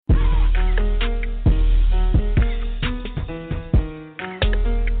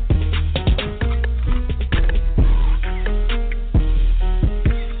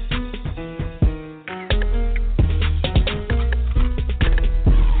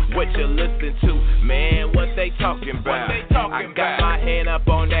what you listen to, man, what they talking about. I got my hand up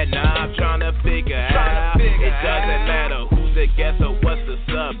on that knob, trying to figure out. It doesn't matter who's the guest or what's the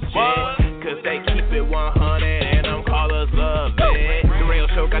subject, cause they keep it 100 and them callers love it. The real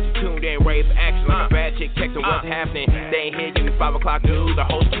show got you tuned in, rape action like a bad chick texting what's happening. They ain't here giving 5 o'clock news. The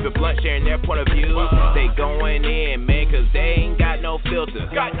host keep it blunt, sharing their point of view. They going in, man, cause they ain't got no filter.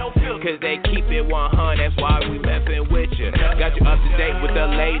 Cause they keep it 100, that's why we messing with you. Got you up to date with the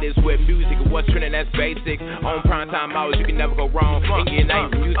latest with music and what's trending, that's basic. On prime time hours, you can never go wrong. And get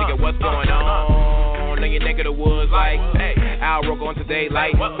nice music and what's going on in your neck of the woods, like, hey, Al Roker on Today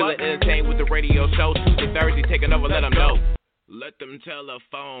Light. Feeling entertained with the radio show. Tuesday, Thursday, take another, let them know. Let them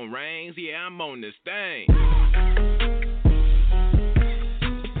telephone rings, yeah, I'm on this thing.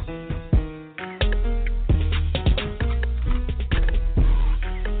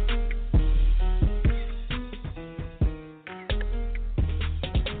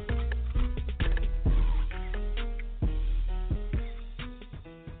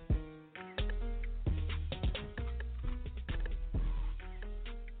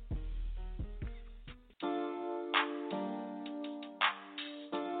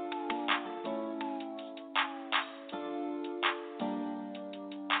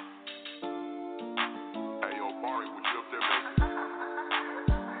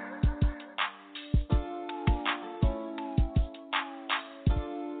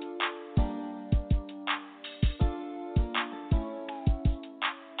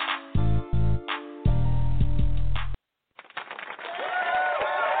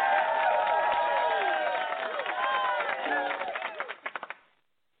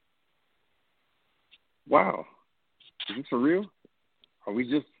 Wow. Is this for real? Are we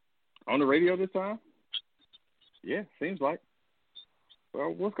just on the radio this time? Yeah, seems like.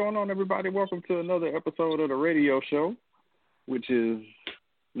 Well, what's going on, everybody? Welcome to another episode of the radio show, which is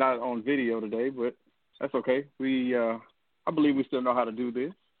not on video today, but that's okay. I believe we still know how to do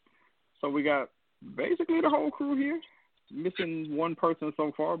this. So we got basically the whole crew here. Missing one person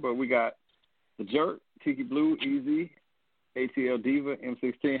so far, but we got The Jerk, Tiki Blue, Easy, ATL Diva,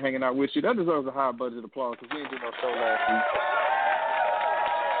 M16 hanging out with you. That deserves a high budget applause because we didn't do no show last week.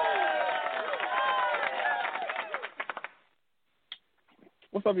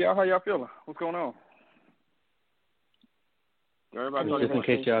 What's up, y'all? How y'all feeling? What's going on? Everybody just in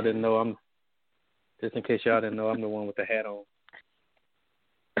case y'all didn't know, I'm the one with the hat on.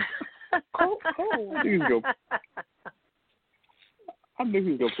 Cool. I knew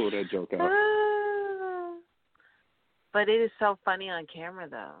he was gonna pull that joke out. But it is so funny on camera,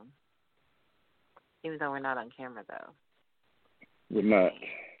 though. Even though we're not on camera, though. We're not.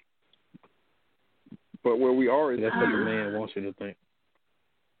 But where we are is that's what the man wants you to think.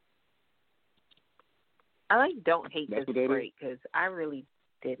 I don't hate this break because I really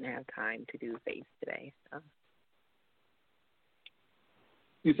didn't have time to do face today. So.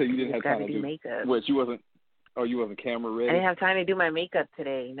 You said you didn't have time to do makeup. What, you wasn't camera ready? I didn't have time to do my makeup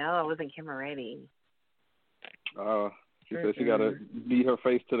today. No, I wasn't camera ready. She said she got to beat her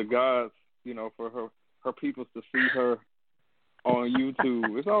face to the gods, for her peoples to see her on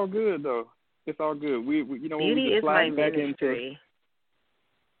YouTube. It's all good, though. It's all good. We Beauty is my ministry.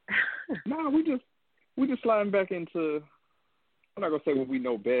 No, we just sliding back into, I'm not going to say what we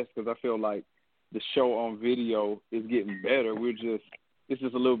know best because I feel like the show on video is getting better. It's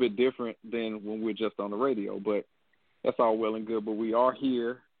just a little bit different than when we're just on the radio, but that's all well and good. But we are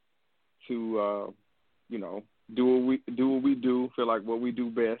here to, do what we do, feel like what we do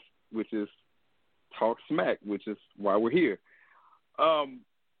best, which is talk smack, which is why we're here.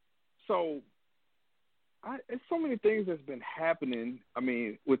 It's so many things that's been happening,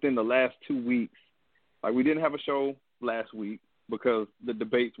 within the last 2 weeks. Like, we didn't have a show last week because the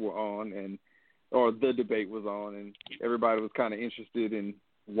debates were on, or the debate was on, and everybody was kind of interested in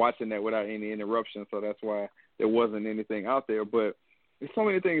watching that without any interruption, so that's why there wasn't anything out there. But there's so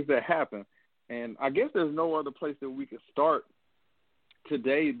many things that happen, and I guess there's no other place that we could start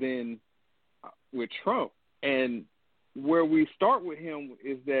today than with Trump. And where we start with him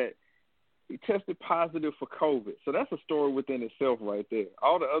is that he tested positive for COVID. So that's a story within itself right there.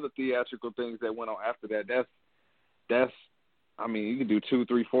 All the other theatrical things that went on after that, that's you can do 2,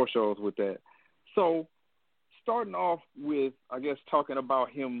 3, 4 shows with that. So starting off with, I guess, talking about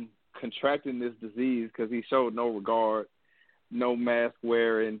him contracting this disease because he showed no regard, no mask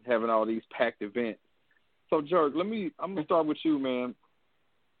wearing, having all these packed events. So, Jerk, I'm going to start with you, man.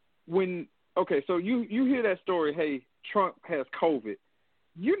 So you hear that story, hey, Trump has COVID.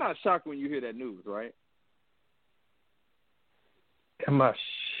 You're not shocked when you hear that news, right? Am I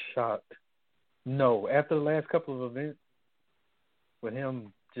shocked? No. After the last couple of events with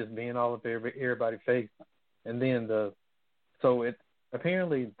him just being all up everybody's face. And then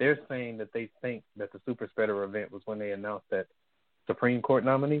apparently they're saying that they think that the super spreader event was when they announced that Supreme Court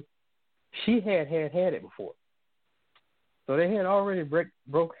nominee. She had it before. So they had already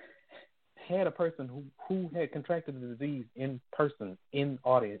had a person who had contracted the disease in person, in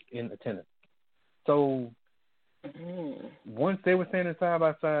audience, in attendance. So once they were standing side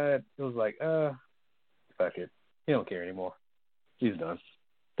by side, it was like, fuck it. He don't care anymore. He's done.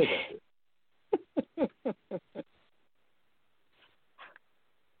 They got it.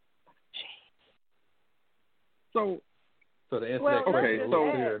 So the answer well, to that question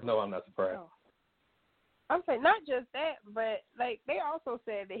so no, I'm not surprised. Oh. I'm saying not just that, but like they also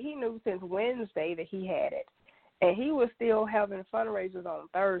said that he knew since Wednesday that he had it, and he was still having fundraisers on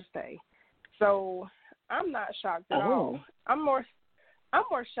Thursday. So I'm not shocked at all. I'm more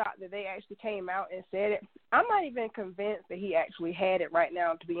shocked that they actually came out and said it. I'm not even convinced that he actually had it right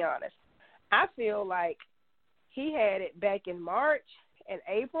now, to be honest. I feel like he had it back in March and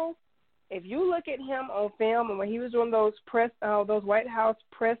April. If you look at him on film and when he was doing those White House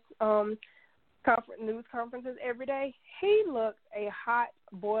press news conferences every day, he looked a hot,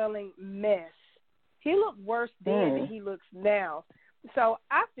 boiling mess. He looked worse then than he looks now. So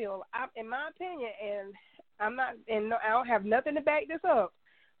I feel, in my opinion, and I don't have nothing to back this up,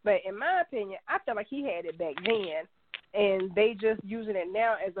 but in my opinion, I feel like he had it back then, and they just using it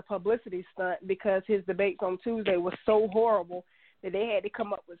now as a publicity stunt because his debates on Tuesday was so horrible that they had to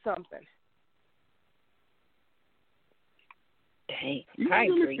come up with something. Dang, I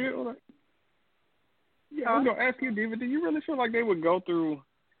agree. Feel like, I was gonna ask you, Diva. Do you really feel like they would go through?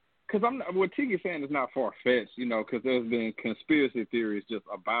 Because what Tigi's saying is not far fetched, because there's been conspiracy theories just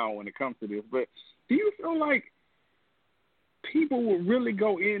abound when it comes to this. But do you feel like people would really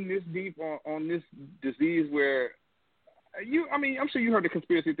go in this deep on this disease where I'm sure you heard the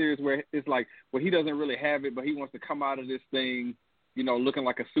conspiracy theories where it's like, well, he doesn't really have it, but he wants to come out of this thing, looking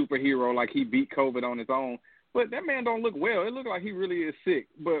like a superhero, like he beat COVID on his own. But that man don't look well. It looks like he really is sick.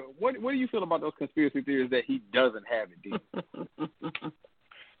 But what do you feel about those conspiracy theories that he doesn't have it, Diva?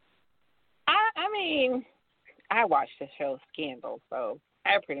 I mean, I watched the show Scandal, so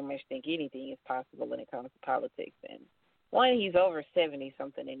I pretty much think anything is possible when it comes to politics. And one, he's over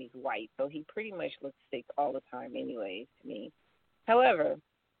 70-something and he's white, so he pretty much looks sick all the time anyways to me. However,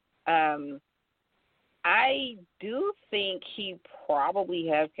 I do think he probably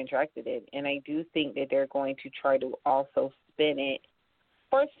has contracted it, and I do think that they're going to try to also spin it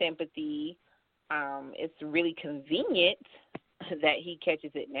for sympathy. It's really convenient that he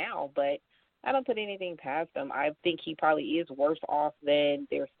catches it now, but I don't put anything past him. I think he probably is worse off than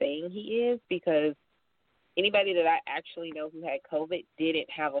they're saying he is, because anybody that I actually know who had COVID didn't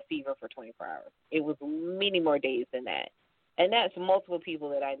have a fever for 24 hours. It was many more days than that. And that's multiple people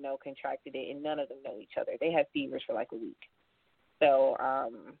that I know contracted it, and none of them know each other. They had fevers for like a week. So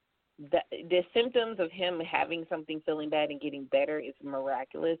the symptoms of him having something, feeling bad, and getting better is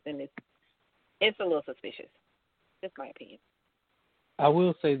miraculous, and it's a little suspicious. Just my opinion. I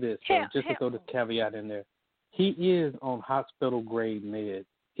will say this, just to throw this caveat in there. He is on hospital-grade meds.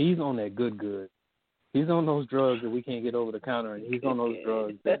 He's on that good. He's on those drugs that we can't get over the counter, and he's on those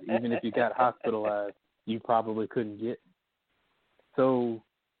drugs that even if you got hospitalized, you probably couldn't get. So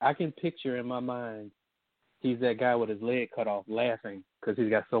I can picture in my mind he's that guy with his leg cut off laughing because he's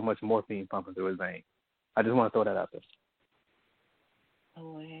got so much morphine pumping through his veins. I just want to throw that out there.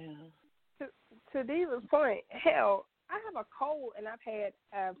 Oh, yeah. To Diva's point, hell, I have a cold and I've had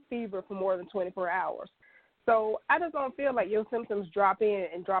a fever for more than 24 hours. So I just don't feel like your symptoms drop in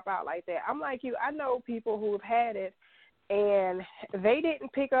and drop out like that. I'm like you. I know people who have had it and they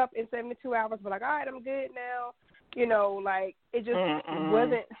didn't pick up in 72 hours, but like, all right, I'm good now. Like it just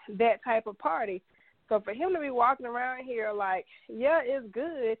wasn't that type of party. So for him to be walking around here like, yeah, it's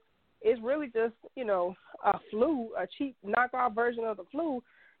good, it's really just, a flu, a cheap knockoff version of the flu.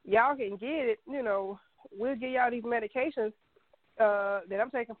 Y'all can get it, we'll give y'all these medications that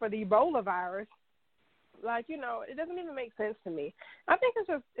I'm taking for the Ebola virus. Like, it doesn't even make sense to me. I think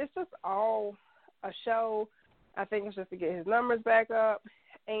it's just all a show. I think it's just to get his numbers back up.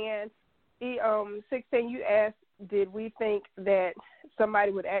 And 16, you asked, did we think that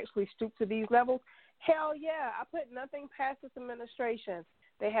somebody would actually stoop to these levels? Hell yeah. I put nothing past this administration.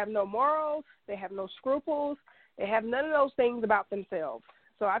 They have no morals. They have no scruples. They have none of those things about themselves.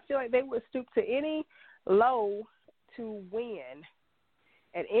 So I feel like they would stoop to any low to win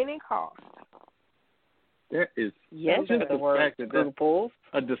at any cost. That is just the fact that scruples.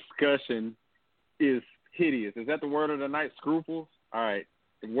 A discussion is hideous. Is that the word of the night, scruples? All right.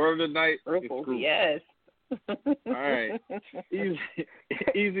 The word of the night is scruples. Yes. All right,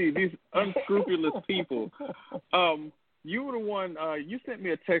 easy. These unscrupulous people. You were the one. You sent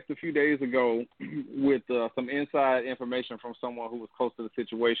me a text a few days ago with some inside information from someone who was close to the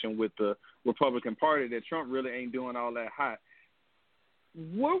situation with the Republican Party that Trump really ain't doing all that hot.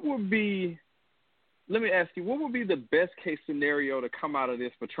 What would be? Let me ask you. What would be the best case scenario to come out of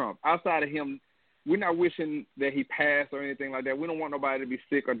this for Trump? Outside of him, we're not wishing that he passed or anything like that. We don't want nobody to be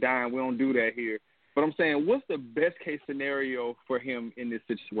sick or dying. We don't do that here. But I'm saying, what's the best case scenario for him in this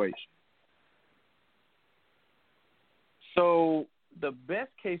situation? So the best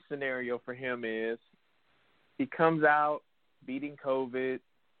case scenario for him is he comes out beating COVID,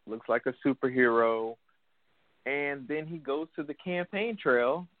 looks like a superhero, and then he goes to the campaign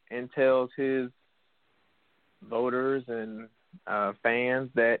trail and tells his voters and fans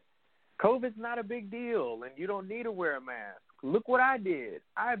that COVID's not a big deal and you don't need to wear a mask. Look what I did.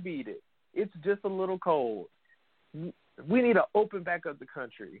 I beat it. It's just a little cold. We need to open back up the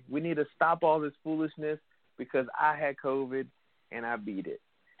country. We need to stop all this foolishness because I had COVID and I beat it.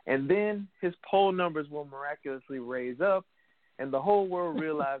 And then his poll numbers will miraculously raise up and the whole world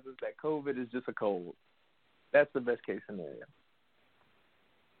realizes that COVID is just a cold. That's the best case scenario.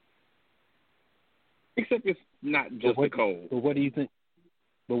 Except it's not just a cold. But what do you think?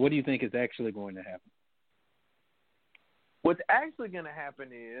 But what do you think is actually going to happen? What's actually going to happen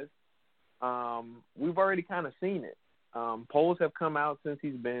is we've already kind of seen it. Polls have come out since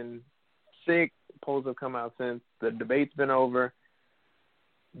he's been sick. Polls have come out since the debate's been over.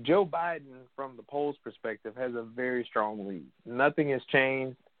 Joe Biden, from the polls perspective, has a very strong lead. Nothing has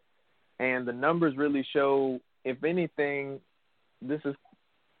changed, and the numbers really show, if anything, this has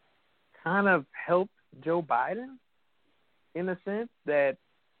kind of helped Joe Biden in a sense that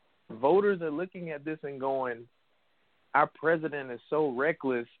voters are looking at this and going, our president is so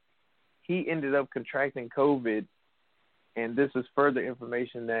reckless, he ended up contracting COVID, and this is further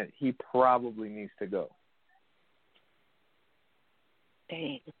information that he probably needs to go.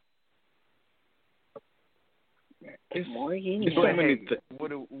 Dang. It's more you so many what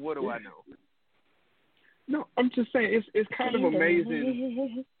do I know? No, I'm just saying it's kind of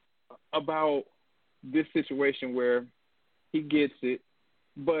amazing about this situation where he gets it,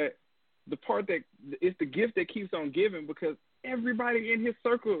 but the part that it's the gift that keeps on giving because everybody in his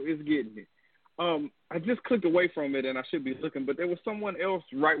circle is getting it. I just clicked away from it and I should be looking, but there was someone else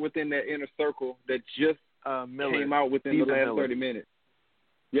right within that inner circle that just came out within the last 30 minutes.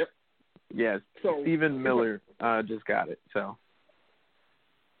 Yep. Yes. So Stephen Miller just got it. So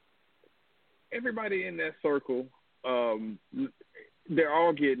everybody in that circle, they're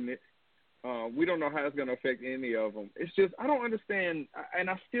all getting it. We don't know how it's going to affect any of them. It's just I don't understand, and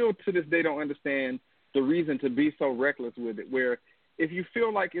I still to this day don't understand the reason to be so reckless with it. Where if you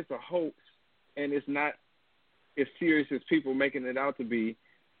feel like it's a hoax and it's not as serious as people making it out to be,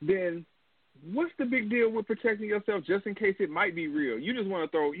 then what's the big deal with protecting yourself just in case it might be real? You just want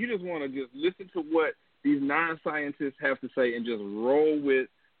to just listen to what these non-scientists have to say and just roll with,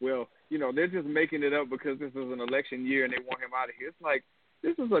 well, you know, they're just making it up because this is an election year and they want him out of here. It's like,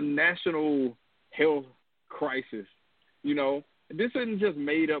 this is a national health crisis, you know. This isn't just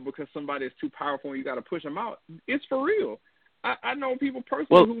made up because somebody is too powerful and you got to push them out. It's for real. I know people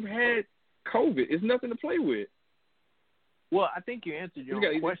personally who've had COVID. It's nothing to play with. Well, I think you answered your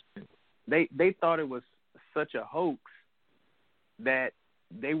own question. They thought it was such a hoax that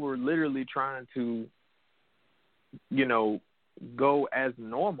they were literally trying to, you know, go as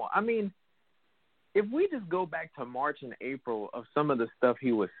normal. I mean, if we just go back to March and April of some of the stuff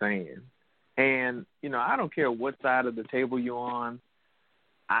he was saying, and, you know, I don't care what side of the table you're on,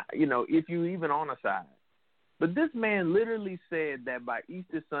 you know, if you even on a side. But this man literally said that by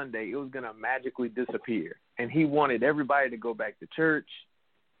Easter Sunday it was going to magically disappear. And he wanted everybody to go back to church,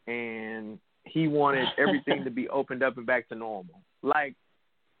 and he wanted everything to be opened up and back to normal. Like,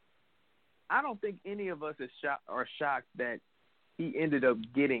 I don't think any of us are shocked that he ended up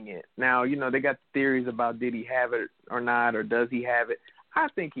getting it. Now, you know, they got theories about did he have it or not, or does he have it. I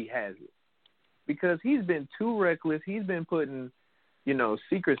think he has it because he's been too reckless. He's been putting, you know,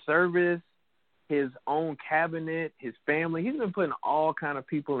 Secret Service, his own cabinet, his family. He's been putting all kind of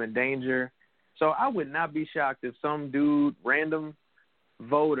people in danger. So I would not be shocked if some dude, random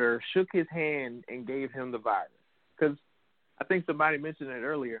voter, shook his hand and gave him the virus. Because I think somebody mentioned it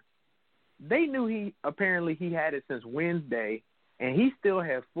earlier. They knew he had it since Wednesday, and he still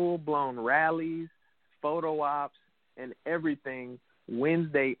had full-blown rallies, photo ops, and everything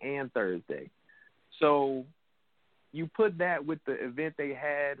Wednesday and Thursday. So you put that with the event they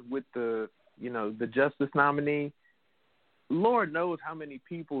had with the, you know, the justice nominee. Lord knows how many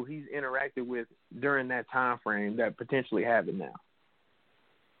people he's interacted with during that time frame that potentially have it now.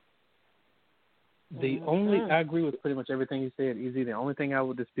 I agree with pretty much everything you said, Easy. The only thing I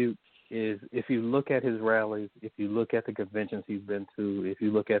would dispute is if you look at his rallies, if you look at the conventions he's been to, if you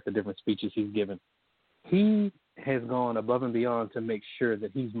look at the different speeches he's given, he has gone above and beyond to make sure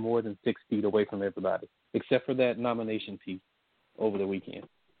that he's more than 6 feet away from everybody, except for that nomination piece over the weekend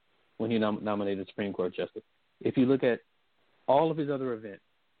when he nominated Supreme Court Justice. If you look at all of his other events,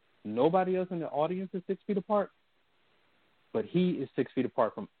 nobody else in the audience is 6 feet apart, but he is 6 feet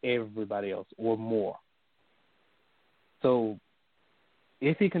apart from everybody else or more. So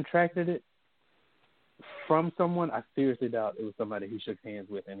if he contracted it from someone, I seriously doubt it was somebody he shook hands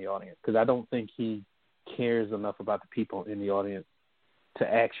with in the audience, because I don't think he cares enough about the people in the audience to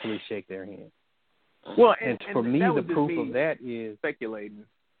actually shake their hand. Well, and for me, the proof of that is speculating.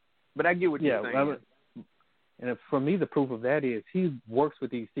 But I get what you're saying. And for me, the proof of that is he works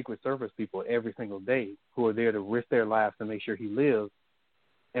with these Secret Service people every single day who are there to risk their lives to make sure he lives.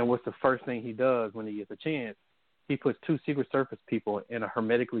 And what's the first thing he does when he gets a chance? He puts 2 Secret Service people in a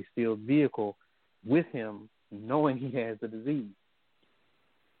hermetically sealed vehicle with him, knowing he has the disease.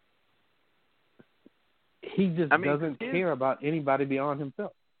 He just doesn't care about anybody beyond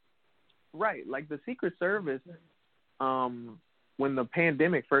himself. Right. Like the Secret Service, when the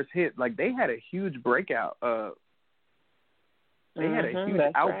pandemic first hit, like they had a huge breakout. They had a huge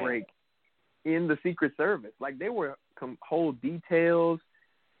outbreak in the Secret Service. Like they were whole details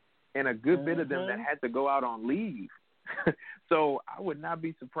and a good bit of them that had to go out on leave. So I would not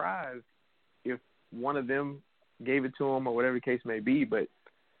be surprised if one of them gave it to him or whatever the case may be. But,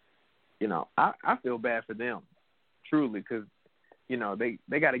 you know, I feel bad for them, truly, because, you know, they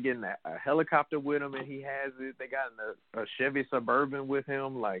got to get in a helicopter with him, and he has it. They got in a Chevy Suburban with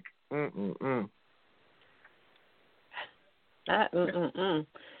him. Like,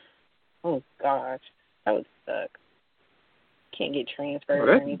 Oh, gosh. That would suck. Can't get transferred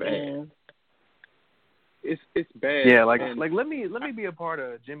or anything. Bad. It's bad. Yeah, like let me be a part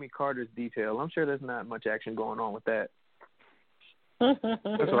of Jimmy Carter's detail. I'm sure there's not much action going on with that. That's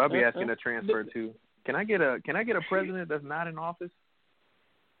what I'll be asking to transfer to. Can I get a president that's not in office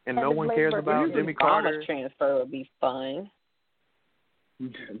and no one cares about Jimmy Carter? Obama's transfer would be fun.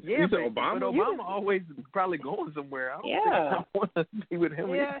 Yeah, but Obama always probably going somewhere. I want to be with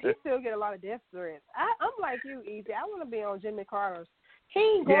him. Yeah, he still get a lot of death threats. I'm like you, Easy. I want to be on Jimmy Carter's. He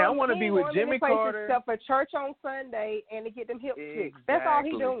ain't going, I want to be with Jimmy Carter. Except for church on Sunday and to get them hip kicks. That's all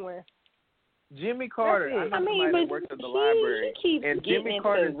he doing. Jimmy Carter. I mean, but works at the library. He keeps and getting Jimmy into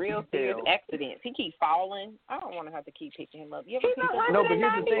Carter's real serious accidents. He keeps falling. I don't want to have to keep picking him up. He's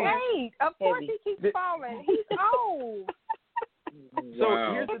 198. Of course he keeps falling. He's old.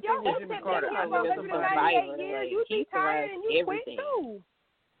 So here's the thing with Jimmy Carter. I love years, you be tired and you quit too.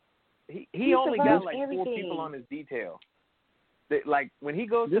 He only got like 4 people on his detail. Like when he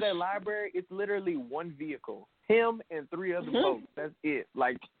goes to that library, it's literally one vehicle, him and 3 other folks. That's it.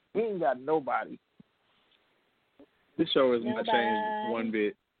 Like he ain't got nobody. This show has not changed one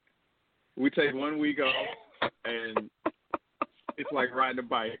bit. We take 1 week off, and it's like riding a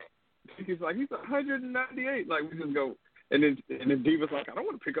bike. He's 198. Like we just go. And then Diva's like, I don't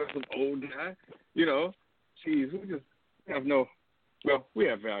want to pick up some old guy. You know, geez, we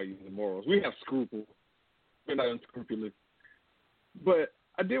have values and morals. We have scruples. We're not unscrupulous. But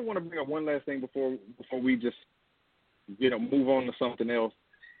I did want to bring up one last thing before we just, move on to something else.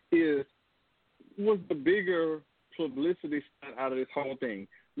 Was the bigger publicity stunt out of this whole thing?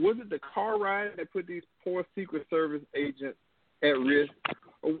 Was it the car ride that put these poor Secret Service agents at risk,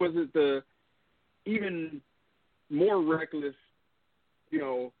 or was it the even more reckless,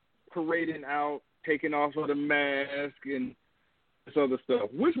 parading out, taking off of the mask and this other stuff?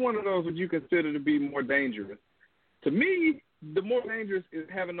 Which one of those would you consider to be more dangerous? To me, the more dangerous is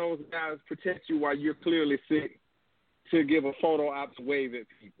having those guys protect you while you're clearly sick to give a photo op to wave at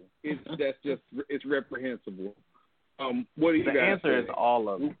people. It's reprehensible. What do you guys say? The answer is all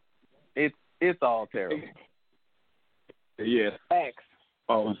of them. It's all terrible. Yes. Facts.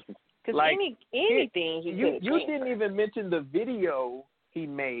 Oh. Because anything you didn't even mention the video he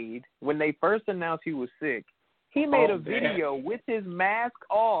made when they first announced he was sick. He made a video with his mask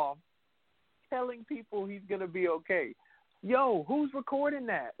off, telling people he's gonna be okay. Yo, who's recording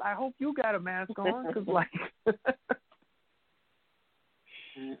that? I hope you got a mask on, because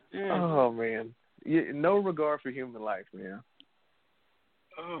oh man, no regard for human life, man.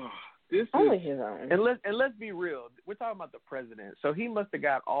 Oh. Only his own. And let's be real. We're talking about the president. So he must have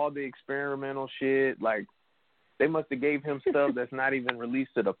got all the experimental shit. Like, they must have gave him stuff that's not even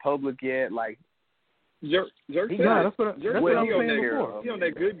released to the public yet. Like, Jerk said that's what I'm saying before. He on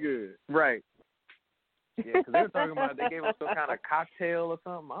that good. Right. Yeah, because they were talking about they gave him some kind of cocktail or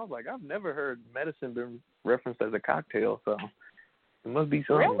something. I was like, I've never heard medicine been referenced as a cocktail, so it must be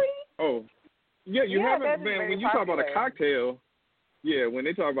something. Really? Oh, yeah, you haven't, man. When you talk about a cocktail, when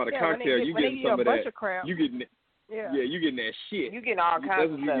they talk about a cocktail, you getting some of that. You getting you getting that shit. You getting all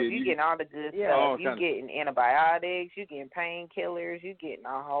kinds of stuff. You getting all the good stuff. You getting antibiotics. You getting painkillers. You getting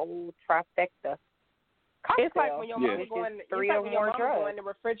a whole trifecta. Cocktail. It's like when your mom go in the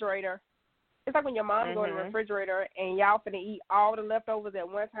refrigerator. It's like when your mom go in the refrigerator and y'all finna eat all the leftovers at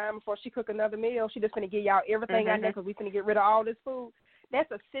one time before she cook another meal. She just finna give y'all everything out there because we finna get rid of all this food.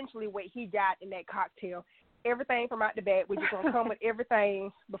 That's essentially what he got in that cocktail. Everything from out the bag. We're just gonna come with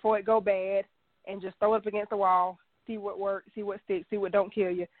everything before it go bad and just throw it up against the wall, see what works, see what sticks, see what don't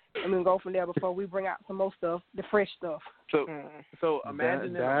kill you, and then go from there before we bring out some more stuff, the fresh stuff. So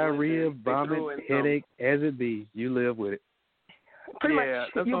imagine diarrhea, vomit, headache, as it be, you live with it. Pretty much.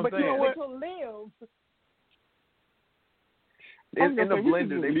 That's what I'm saying. But you live. In the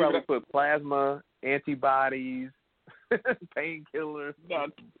blender, they probably put plasma, antibodies, painkillers,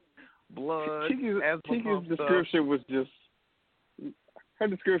 blood. Tiki's description was just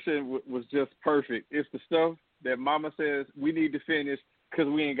perfect. It's the stuff that Mama says we need to finish because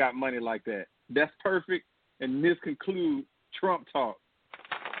we ain't got money like that. That's perfect, and this concludes Trump Talk.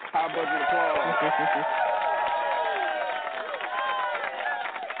 High budget applause.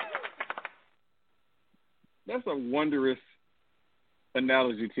 That's a wondrous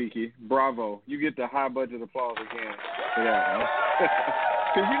analogy, Tiki. Bravo. You get the high budget applause again for that one.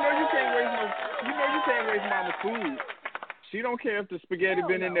 Because you can't waste Mama's food. She don't care if the spaghetti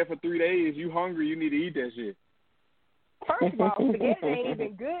been in there for 3 days. You hungry, you need to eat that shit. First of all, spaghetti ain't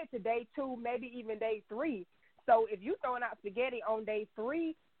even good to day 2, maybe even day 3. So if you throwing out spaghetti on day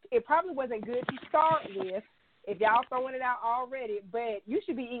 3, it probably wasn't good to start with. If y'all throwing it out already, but you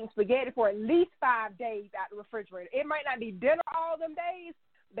should be eating spaghetti for at least 5 days out the refrigerator. It might not be dinner all them days,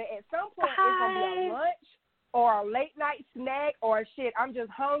 but at some point it's going to be a lunch or a late night snack or shit. I'm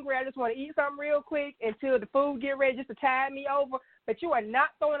just hungry. I just want to eat something real quick until the food get ready just to tide me over. But you are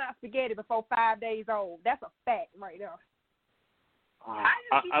not throwing out spaghetti before 5 days old. That's a fact right there.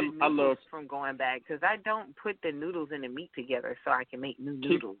 I love from going back because I don't put the noodles and the meat together so I can make new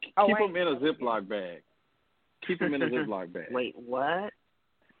noodles. Keep them in a Ziploc bag. Keep them in a Ziploc bag. Wait, what?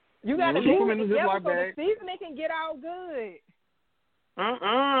 You got to keep them in a Ziploc bag. So the seasoning can get all good.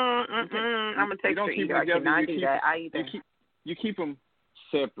 I'm gonna take your eater. I cannot do that. You keep them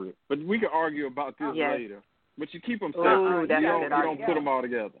separate, but we can argue about this later. But you keep them separate. Ooh, you don't put them all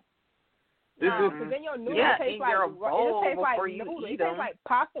together. Because then your noodles taste like noodles. It tastes like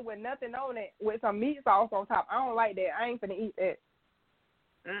pasta with nothing on it, with some meat sauce on top. I don't like that. I ain't finna eat that.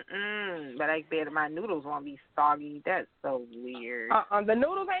 But I bet my noodles won't be soggy. That's so weird. The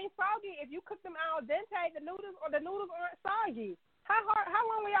noodles ain't soggy. If you cook them al dente, the noodles aren't soggy. How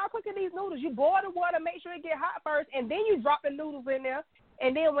long are y'all cooking these noodles? You boil the water, make sure it get hot first, and then you drop the noodles in there.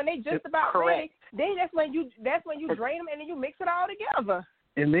 And then when they just about ready, then that's when you drain them and then you mix it all together.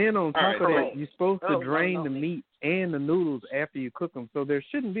 And then on top of that, you're supposed to drain the meat and the noodles after you cook them, so there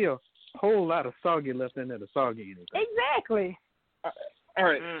shouldn't be a whole lot of soggy left in there to soggy anything. Exactly. All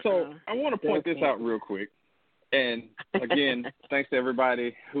right, so I want to point this out real quick. And, again, thanks to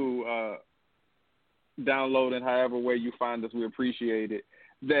everybody who downloaded however way you find us. We appreciate it.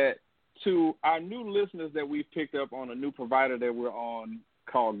 That to our new listeners that we've picked up on a new provider that we're on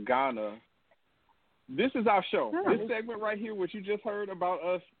called Ghana, this is our show. This segment right here, what you just heard about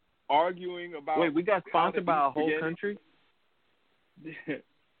us arguing about. Wait, we got sponsored by a whole country?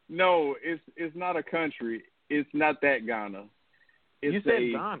 No, it's not a country. It's not that Ghana. It's you said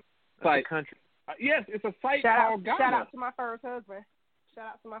Ghana. Site. A country. Yes, it's a site called Ghana. Shout out to my first husband.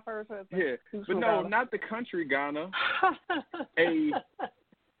 Yeah, but no, Ghana. not the country Ghana. A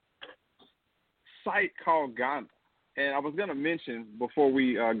site called Ghana. And I was going to mention before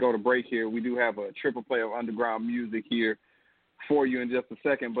we go to break here, we do have a triple play of underground music here for you in just a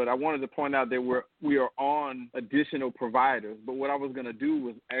second. But I wanted to point out that we are on additional providers. But what I was going to do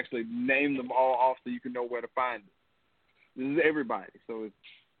was actually name them all off so you can know where to find it. This is everybody. So it's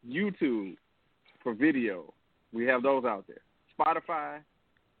YouTube for video. We have those out there. Spotify,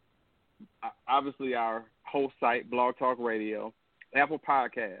 obviously our host site, Blog Talk Radio, Apple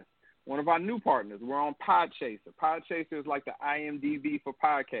Podcasts. One of our new partners, we're on Podchaser. Podchaser is like the IMDb for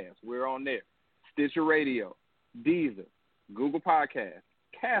podcasts. We're on there. Stitcher Radio, Deezer, Google Podcasts,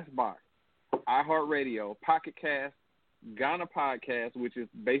 CastBox, iHeartRadio, Pocket Cast, Ghana Podcast, which is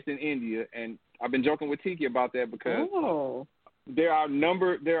based in India. And I've been joking with Tiki about that because They're our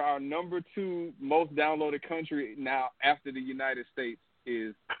number 2 most downloaded country now after the United States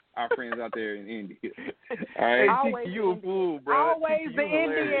is our friends out there in India. All right? Always you a fool, bro. Always the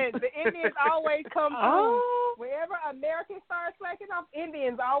Indians. The Indians always come through. Oh. Wherever Americans start slacking off,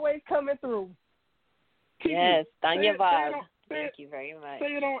 Indians always coming through. Yes, Tanya Vaz. Thank it, you very much.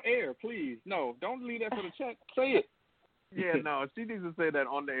 Say it on air, please. No, don't leave that for the chat. Say it. Yeah, no, she needs to say that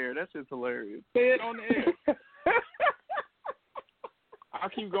on the air. That's just hilarious. Say it on the air. I'll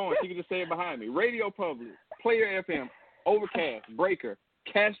keep going. She can just say it behind me. Radio Public, Player FM, Overcast, Breaker,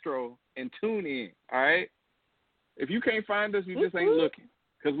 Castro, and TuneIn. All right? If you can't find us, you just ain't looking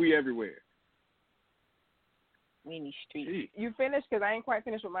because we everywhere. We in these streets. You finished? Because I ain't quite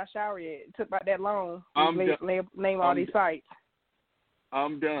finished with my shower yet. It took about that long. Name all these sites.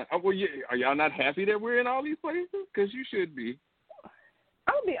 I'm done. Oh, well, are y'all not happy that we're in all these places? Because you should be.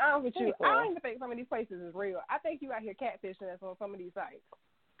 I'm going to be honest with you. I don't even think some of these places is real. I think you out here catfishing us on some of these sites.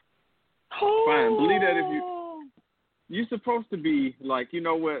 Fine. Believe that if you're supposed to be like, you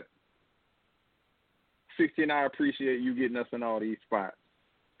know what? 60 and I appreciate you getting us in all these spots.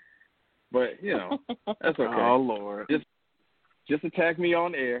 But, you know, that's okay. Oh, Lord. Just attack me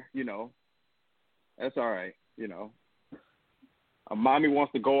on air, you know. That's all right, you know. A mommy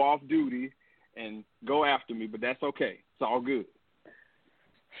wants to go off duty and go after me, but that's okay. It's all good.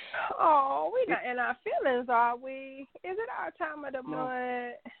 Oh, we not in our feelings, are we? Is it our time of the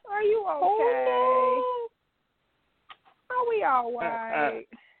month? Are you okay? Are we all right?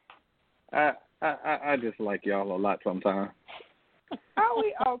 I just like y'all a lot sometimes. Are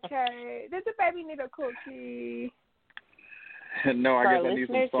we okay? Does the baby need a cookie? No, I guess I need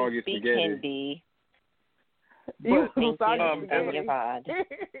some soggy spaghetti. Hindi. But,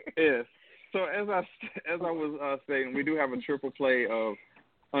 Yes. So as I was saying, we do have a triple play of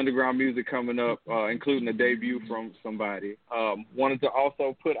underground music coming up, including a debut from somebody. Wanted to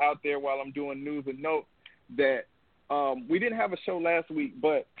also put out there while I'm doing news and notes that we didn't have a show last week,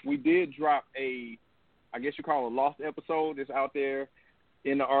 but we did drop I guess you call it a lost episode. It's out there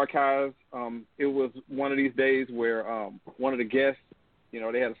in the archives. It was one of these days where one of the guests, you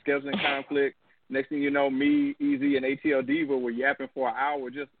know, they had a scheduling conflict. Next thing you know, me, Easy, and ATL Diva were yapping for an hour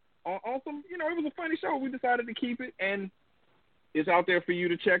just on some, you know, it was a funny show. We decided to keep it, and it's out there for you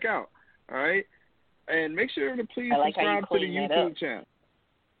to check out. All right? And make sure to please subscribe to the YouTube channel.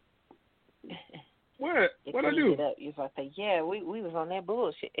 What? What I do? You was like, yeah, we was on that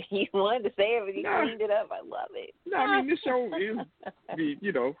bullshit. You wanted to say it, but you cleaned it up. I love it. No, I mean, this show is,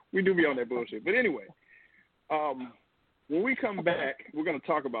 you know, we do be on that bullshit. But anyway, when we come back, we're going to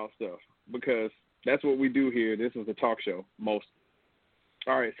talk about stuff because that's what we do here. This is a talk show, most.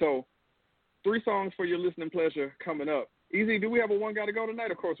 All right, so 3 songs for your listening pleasure coming up. Easy, do we have a One Gotta Go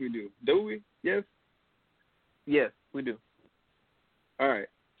tonight? Of course we do. Do we? Yes? Yes, we do. All right,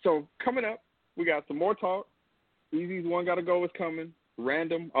 so coming up, we got some more talk. Easy's One Gotta Go is coming.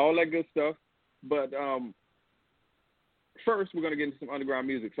 Random, all that good stuff. But first, we're going to get into some underground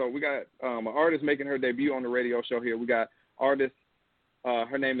music. So we got an artist making her debut on the radio show here. We got artist,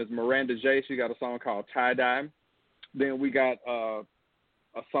 her name is Miranda J. She got a song called Tie Dye. Then we got a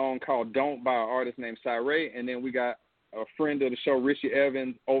song called Don't by an artist named Cyree. And then we got a friend of the show, Richie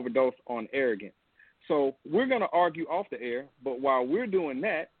Evans, Overdose on Arrogance. So we're going to argue off the air. But while we're doing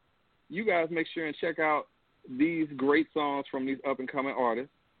that, you guys make sure and check out these great songs from these up-and-coming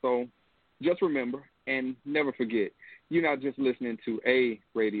artists. So just remember and never forget, you're not just listening to a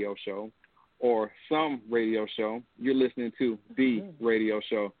radio show or some radio show. You're listening to the radio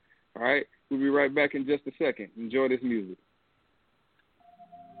show. All right? We'll be right back in just a second. Enjoy this music.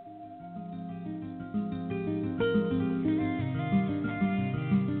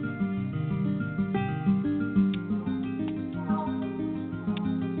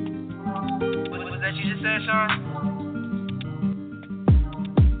 You just said, Sean?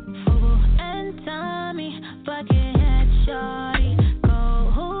 Fubu and Tommy, buckethead shorty,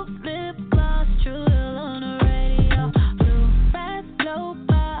 gold hoop, lip gloss, true on the radio, blue rat, low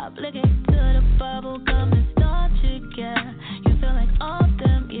pop, look it to the bubble gum and start together. You feel like all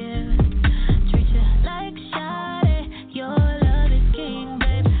them years, treat you like Shawty, your love is king,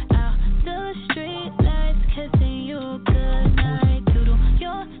 babe. Out the street lights, kissing you good night, doodle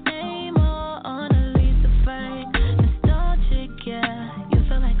your name on the least afraid.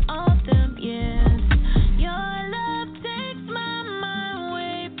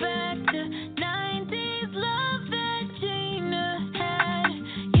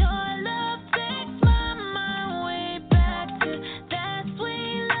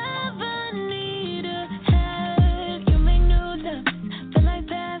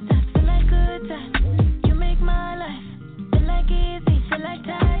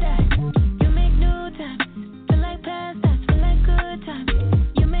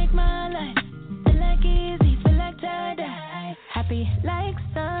 like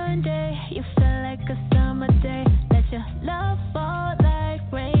Sunday. You feel like a summer day. Let your love fall like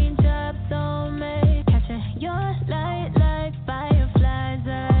raindrops on me. Catching your light like fireflies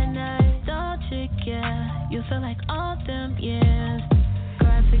at night. Don't trick ya. You feel like all them years.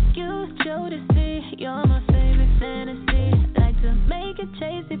 Cry for you, Jodeci. You're my favorite fantasy. Like to make it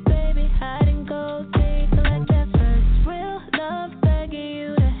chasey, baby. Hide and go deep. Like that first real love, begging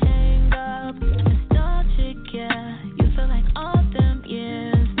you to hang up. Just don't trick ya. You feel like all them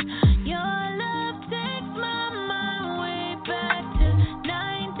years. Your love takes my mind way back to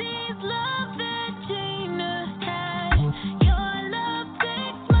 90s love that Gina had. Your love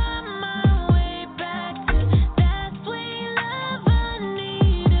takes my mind way back to that sweet love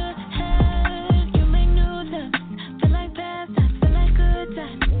Anita had. You make new loves feel like past times, feel like good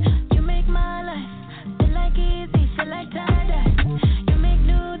times. You make my life feel like easy, feel like tie-dye. You make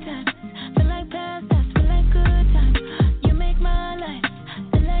new times feel like past times, feel like good times. You make my life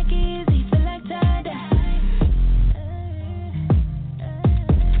feel like easy, feel like tie-dye.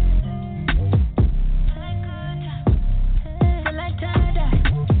 Feel like tie-dye.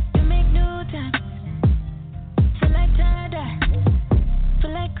 You make new times feel like tie-dye.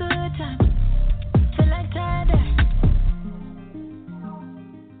 Feel like good times, feel like tie-dye.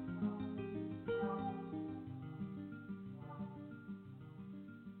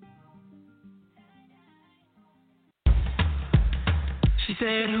 She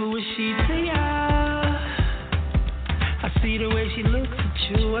said, who is she to ya? I see the way she looks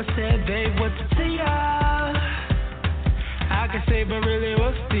at you. I said, babe, what's it to ya? I can say, but really,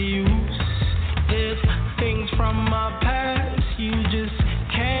 what's the use? If things from my past you just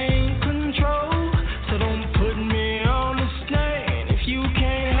can't control, so don't put me on the stand if you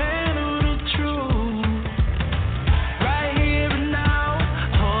can't handle the truth. Right here and now,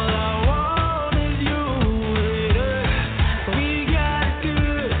 all I want is you. We got it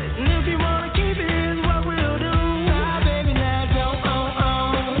good, and if you wanna keep it, here's what we'll do. Nah, baby, now don't,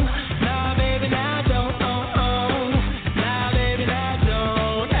 Nah, baby, now don't, Nah, baby, now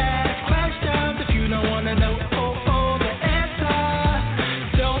don't ask questions if you don't wanna know, the answer.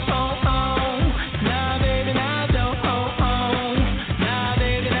 Don't, Nah, baby, now don't, Nah,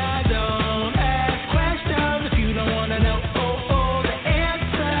 baby, now don't ask questions if you don't wanna know, the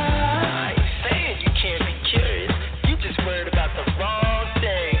answer. I ain't saying you can't be curious, you just worried about the wrong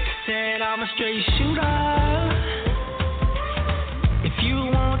thing. Said I'm a straight shooter. If you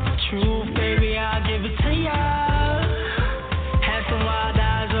want the truth, baby, I'll give it to ya. Had some wild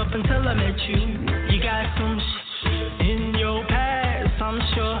eyes up until I met you. You got some shit in your past, I'm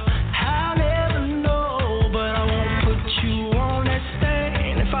sure I'll never know, but I won't put you on that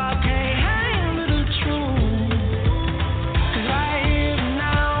stand if I can't handle the truth. 'Cause right here and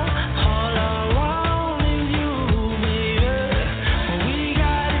now, all I want is you, baby. We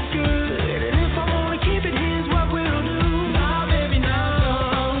got it good, and if I wanna keep it, here's what we'll do. Nah, baby, now,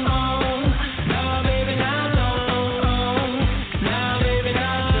 nah, baby, now, nah, baby,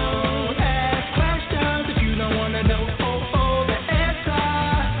 now, don't ask questions if you don't wanna know, the answer.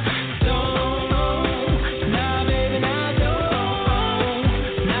 Don't, nah, baby, now,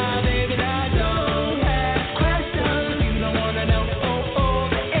 don't, nah, baby, now, don't ask questions if you don't wanna know,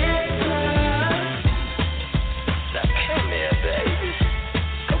 the answer. Now come here, baby,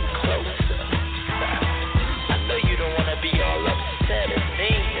 come closer. I know you don't wanna be all upset and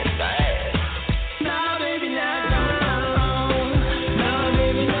mean and mad. Nah, baby, now, nah,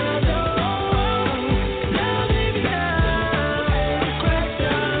 baby, now, don't, nah, baby, now, ask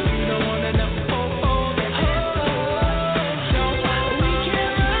questions you don't wanna know, the answer. No, we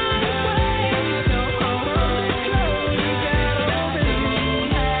can't run away, no, you gotta open,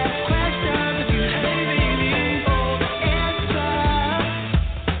 ask questions if you say, baby, the answer.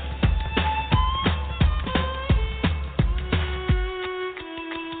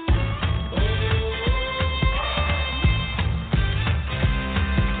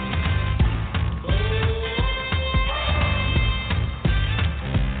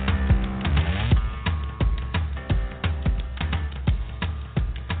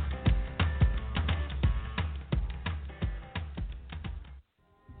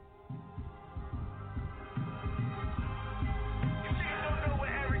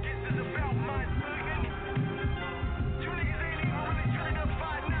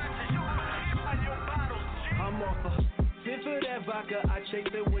 I'm off a fifth of that vodka, I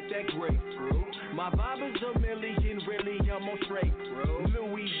chase it with that grapefruit. My vibe is $1 million, really, I'm on straight, bro.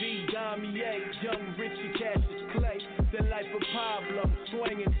 Louis V, Damier, Young Richie, Cassius Clay. The life of Pablo,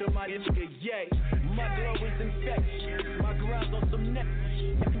 swinging to my nigga, yay. My glow is infectious, my grind on some next.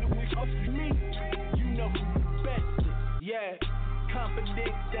 You know it's up to me, you know who the best is, yeah.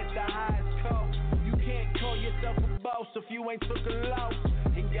 confidence at the highest cost. You can't call yourself a boss if you ain't took a loss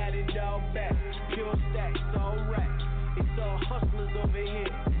and got it all back. Pure stacks, all rap. It's all hustlers over here,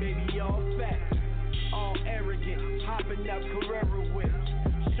 baby, all fat, all arrogant, hopping out Carrera whips.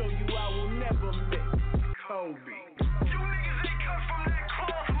 Show you I will never miss. Kobe. You niggas ain't cut from that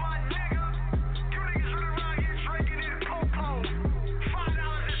cloth, my nigga. You niggas run around here drinking in po-po. $5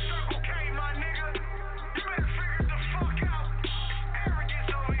 in Circle K, my nigga. You better figure the fuck out. It's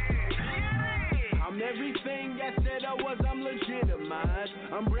arrogance over here. Yeah. I'm everything I said I was, I'm legitimized.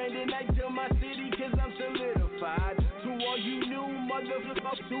 I'm Brandon Knight to my city cause I'm solidified. To all you new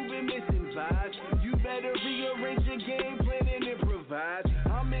motherfuckers who been missing vibes, you better rearrange your game plan and improvise.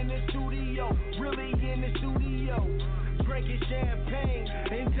 I'm in the studio, really in the studio, drinking champagne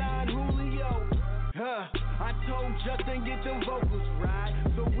and Don Julio. I told Justin get them vocals right,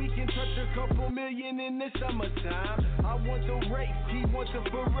 so we can touch a couple million in the summertime. I want the race, he wants the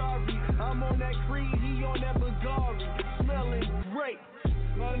Ferrari. I'm on that Creed, he on that Bugatti, smelling great.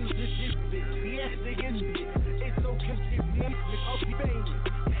 Yes, it's so confusing. I'll be famous.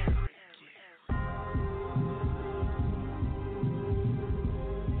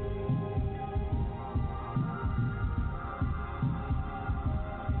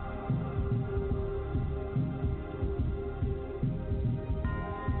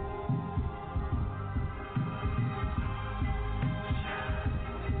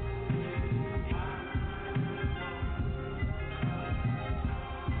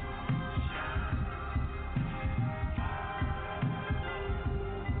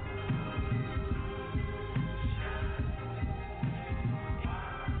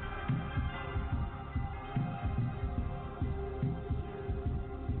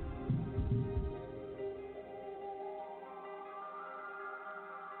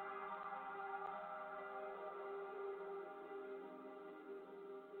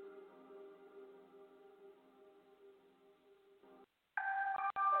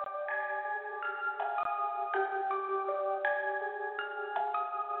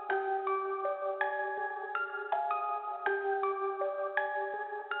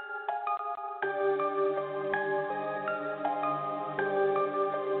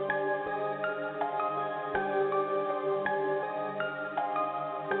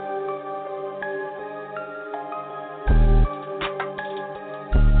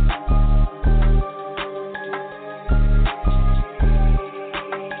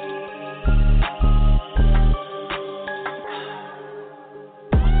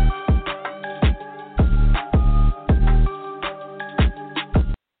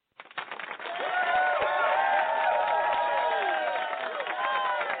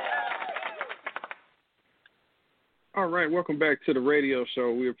 All right, welcome back to the radio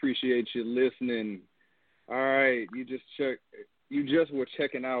show. We appreciate you listening. All right, you just were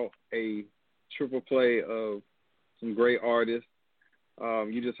checking out a triple play of some great artists.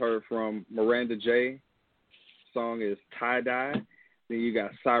 You just heard from Miranda J. Song is Tie Dye. Then you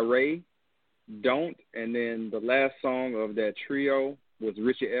got Cyray, Don't, and then the last song of that trio was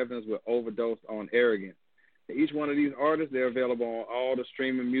Richie Evans with Overdose on Arrogance. Each one of these artists, they're available on all the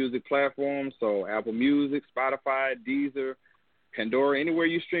streaming music platforms, so Apple Music, Spotify, Deezer, Pandora, anywhere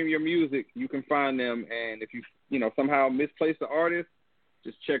you stream your music, you can find them. And if you somehow misplace the artist,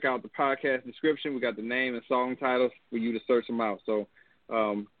 just check out the podcast description. We got the name and song titles for you to search them out. So,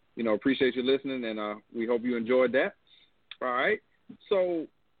 appreciate you listening, and we hope you enjoyed that. All right. So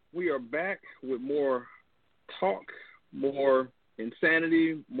we are back with more talk, more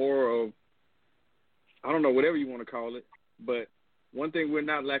insanity, more of, I don't know, whatever you want to call it. But one thing we're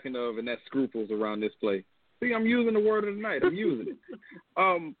not lacking of, and that's scruples around this place. See, I'm using the word of the night. I'm using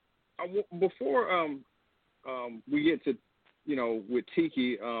it. Before we get to, with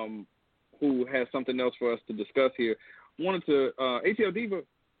Tiki, who has something else for us to discuss here, wanted to, ATL Diva,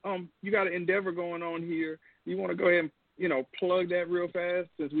 you got an endeavor going on here. You want to go ahead and, plug that real fast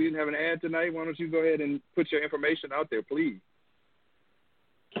since we didn't have an ad tonight? Why don't you go ahead and put your information out there, please?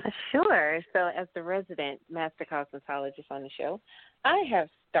 Sure. So as the resident master cosmetologist on the show, I have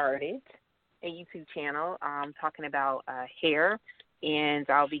started a YouTube channel talking about hair, and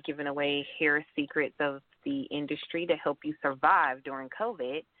I'll be giving away hair secrets of the industry to help you survive during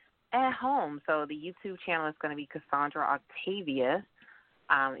COVID at home. So the YouTube channel is going to be Cassandra Octavia.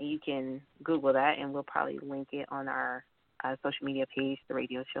 You can Google that, and we'll probably link it on our social media page, the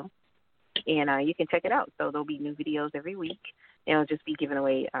radio show. And you can check it out. So there'll be new videos every week. And I'll just be giving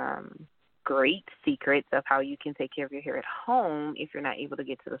away great secrets of how you can take care of your hair at home if you're not able to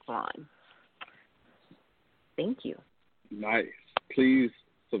get to the salon. Thank you. Nice. Please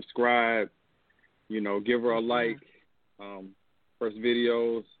subscribe, give her a like. First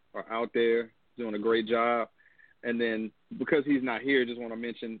videos are out there, doing a great job. And then because he's not here, just want to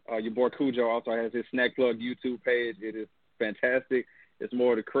mention your boy Cujo also has his Snack Plug YouTube page. It is fantastic. It's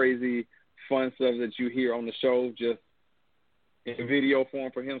more of the crazy, fun stuff that you hear on the show, just in video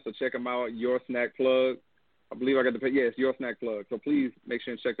form for him. So check him out. Your Snack Plug. I believe I got the page. Yeah, it's Your Snack Plug. So please make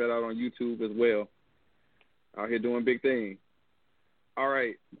sure and check that out on YouTube as well. Out here doing big things. All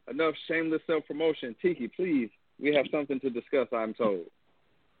right, enough shameless self-promotion. Tiki, please, we have something to discuss, I'm told.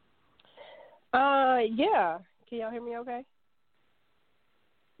 Yeah. Can y'all hear me okay?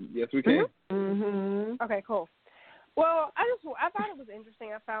 Yes, we can. Mm-hmm. Okay, cool. Well, I thought it was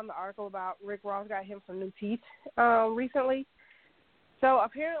interesting. I found the article about Rick Ross got him some new teeth recently. So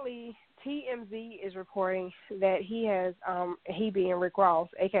apparently TMZ is reporting that he has, he being Rick Ross,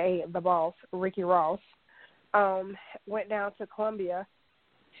 a.k.a. the boss, Ricky Ross, went down to Colombia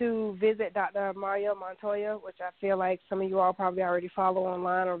to visit Dr. Mario Montoya, which I feel like some of you all probably already follow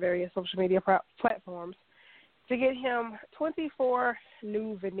online or various social media platforms, to get him 24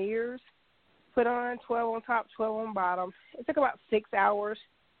 new veneers put on, 12 on top, 12 on bottom. It took about 6 hours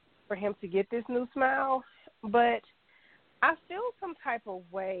for him to get this new smile, but I feel some type of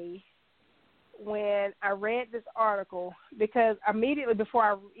way when I read this article, because immediately before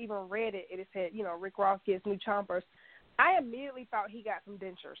I even read it, it said, Rick Ross gets new chompers. I immediately thought he got some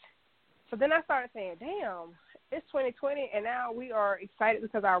dentures. So then I started saying, damn, it's 2020, and now we are excited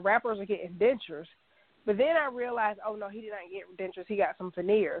because our rappers are getting dentures. But then I realized, oh, no, he did not get dentures. He got some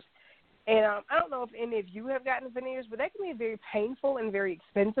veneers. And I don't know if any of you have gotten veneers, but that can be a very painful and very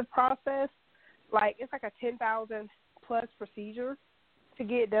expensive process. Like, it's like a $10,000-plus procedure to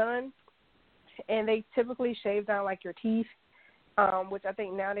get done. And they typically shave down, like, your teeth, which I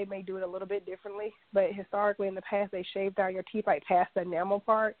think now they may do it a little bit differently. But historically in the past, they shaved down your teeth, like, past the enamel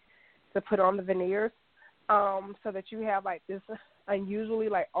part to put on the veneers, so that you have, like, this unusually,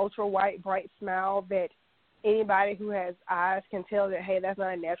 like, ultra-white, bright smile that anybody who has eyes can tell that, hey, that's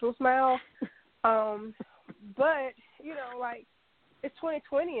not a natural smile. But, like, it's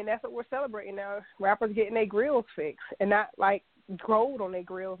 2020, and that's what we're celebrating now. Rappers getting their grills fixed and not, like, gold on their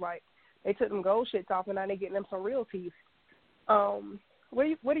grills. Like, they took them gold shits off, and now they're getting them some real teeth. What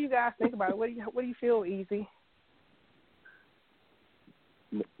do you guys think about it? What do you feel, Easy?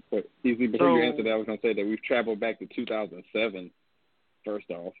 But Easy, before you answer that, I was going to say that we've traveled back to 2007, first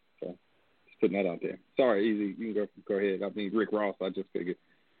off. So just putting that out there. Sorry, Easy, you can go ahead. I mean, Rick Ross, I just figured,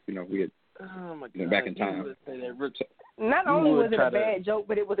 we had back in time. Not only was it a bad joke,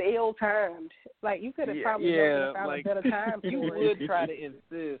 but it was ill-timed. Like, you could have probably found a better time for it. You would try to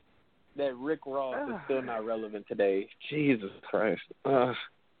insist that Rick Ross is still not relevant today. Jesus Christ. Go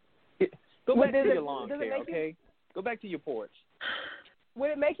back to your lawn care, okay? Go back to your porch.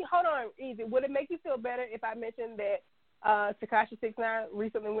 Would it make you, hold on, Easy, would it make you feel better if I mentioned that Tekashi 6ix9ine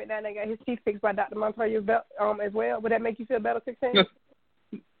recently went down and got his teeth fixed by Dr. Montoya as well? Would that make you feel better, 16?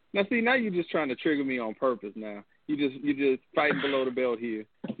 Now, see, now you're just trying to trigger me on purpose now. You're just fighting below the belt here,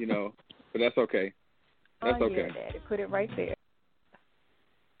 but that's okay. That's okay. Yeah, Daddy, put it right there.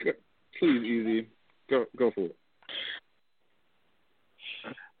 Please, Easy, go for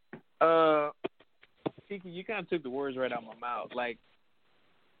it. Tiki, you kind of took the words right out of my mouth. Like,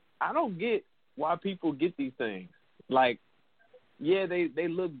 I don't get why people get these things. Like, yeah, they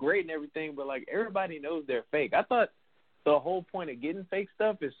look great and everything, but, like, everybody knows they're fake. I thought the whole point of getting fake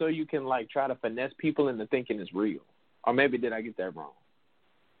stuff is so you can, like, try to finesse people into thinking it's real. Or maybe did I get that wrong?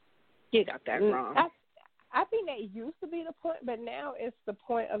 You got that wrong. I think that used to be the point, but now it's the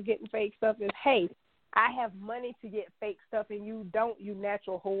point of getting fake stuff is, hey, I have money to get fake stuff and you don't, you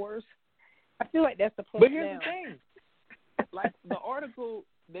natural whores. I feel like that's the point. But here's the thing. Like, the article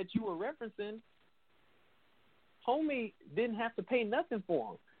that you were referencing, homie didn't have to pay nothing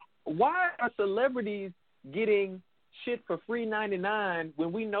for them. Why are celebrities getting shit for free 99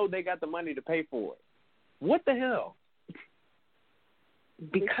 when we know they got the money to pay for it? What the hell?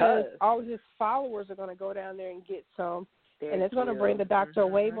 Because all his followers are going to go down there and get some, and it's going to bring the doctor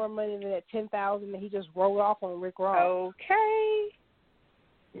way more money than that $10,000 that he just rolled off on Rick Ross. Okay.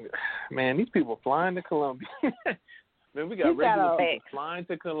 Man, these people flying to Colombia. Man, we got regular people flying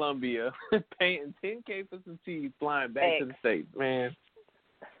to Colombia, paying $10K for some teeth, flying back to the States. Man,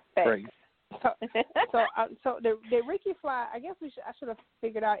 crazy. So did Ricky fly? I guess I should have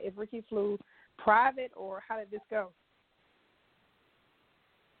figured out if Ricky flew private or how did this go?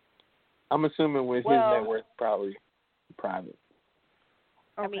 I'm assuming with his net worth, probably private.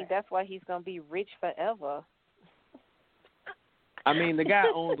 Okay. I mean, that's why he's going to be rich forever. I mean, the guy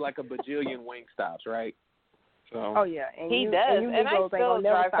owns like a bajillion Wingstops, right? So. Oh, yeah. And he does. And I still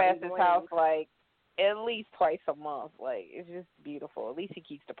drive past his house like at least twice a month. Like, it's just beautiful. At least he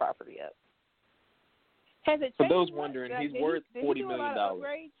keeps the property up. Has it For changed those much? wondering, Like, he's did worth he $40 do a million. lot of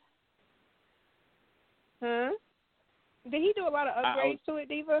upgrades? Did he do a lot of upgrades to it,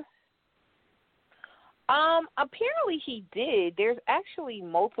 Diva? Apparently he did. There's actually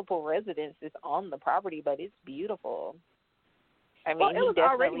multiple residences on the property, but it's beautiful. I mean, it was he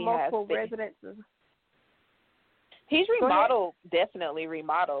already definitely multiple has residences. He's remodeled, definitely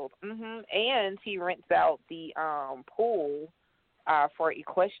remodeled. And he rents out the pool for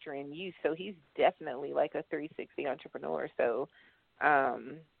equestrian use, so he's definitely like a 360 entrepreneur. So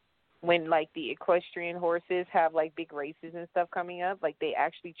when like the equestrian horses have like big races and stuff coming up, like they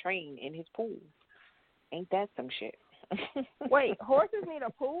actually train in his pool. Ain't that some shit? Wait, horses need a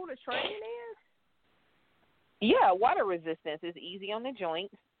pool to train in? Yeah, water resistance is easy on the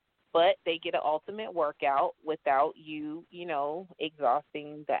joints, but they get an ultimate workout without you,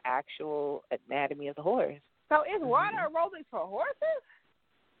 exhausting the actual anatomy of the horse. So is water aerobics for horses?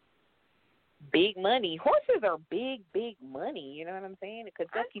 Big money. Horses are big, big money. You know what I'm saying? The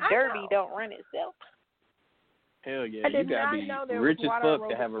Kentucky Derby don't run itself. Hell yeah, you gotta be rich as fuck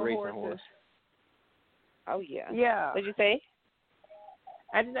to have a racing horse. Oh yeah. Yeah. What'd you say?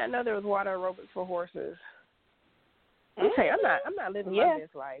 I did not know there was water aerobics for horses. Okay, I'm not living my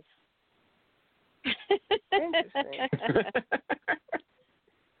best life. Interesting.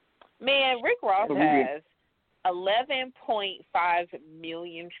 Man, Rick Ross has 11.5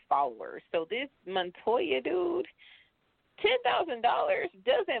 million followers. So this Montoya dude, $10,000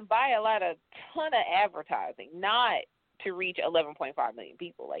 doesn't buy a ton of advertising, not to reach 11.5 million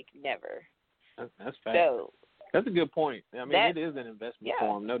people, like never. That's fact. So that's a good point. I mean, it is an investment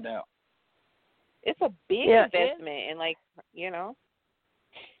for him, no doubt. It's a big investment, and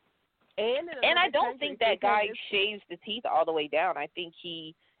And I don't think that guy shaves the teeth all the way down. I think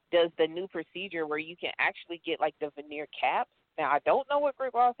he does the new procedure where you can actually get like the veneer caps. Now, I don't know what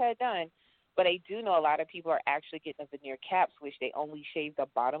Rick Ross had done, but I do know a lot of people are actually getting the veneer caps, which they only shave the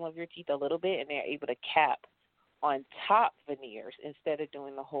bottom of your teeth a little bit, and they're able to cap on top veneers instead of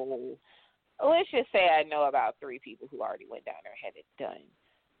doing the whole. Let's just say I know about 3 people who already went down there and had it done.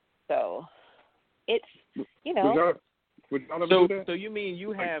 So it's, So you mean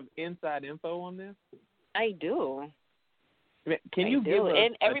you have inside info on this? I do. Can you give us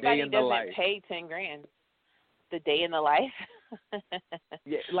and everybody a day in the life? Doesn't pay $10,000. The day in the life.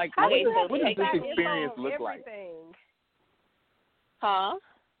 Yeah, like what does this experience look like? Huh?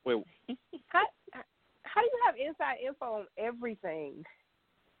 Wait. How do you have inside info on everything?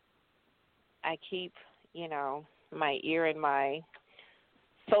 I keep, my ear and my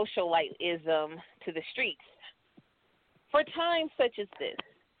socialitism to the streets for times such as this,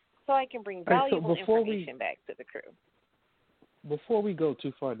 so I can bring valuable information back to the crew. Before we go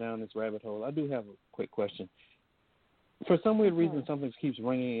too far down this rabbit hole, I do have a quick question. For some weird reason, something keeps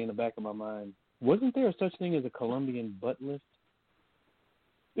ringing in the back of my mind. Wasn't there such thing as a Colombian butt lift?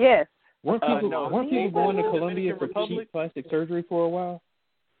 Yes. Weren't people going to Colombia for cheap plastic surgery for a while?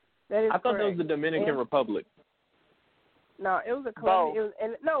 That is I thought that was the Dominican Republic. No, it was a Colombian.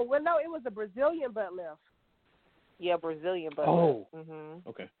 It was a Brazilian butt lift. Yeah, Brazilian butt lift. Oh.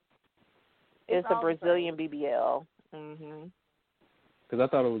 Okay. It's a Brazilian BBL. Because I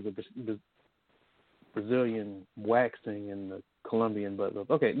thought it was a Brazilian waxing and the Colombian butt lift.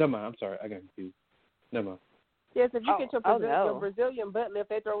 Okay, never mind. I'm sorry. I got confused. Never mind. Yes, if you get your Brazilian butt lift,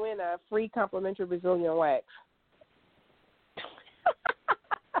 they throw in a free complimentary Brazilian wax.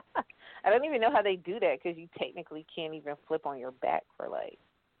 I don't even know how they do that because you technically can't even flip on your back for like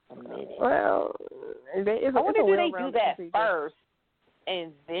a minute. Well, I wonder do they do that first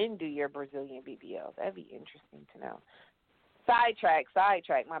and then do your Brazilian BBL? That'd be interesting to know. Sidetrack,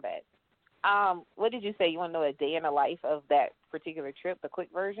 my bad. What did you say? You want to know a day in the life of that particular trip, the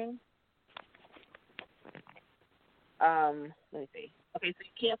quick version? Let me see. Okay, so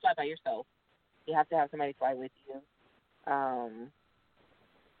you can't fly by yourself. You have to have somebody fly with you.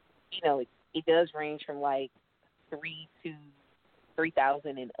 It does range from like 3 to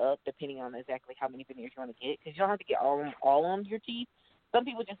 3,000 and up, depending on exactly how many veneers you want to get. Because you don't have to get all on your teeth. Some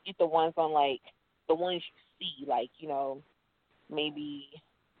people just get the ones on like the ones you see, like maybe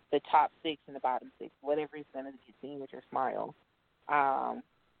the top 6 and the bottom 6, whatever is going to get seen with your smile. And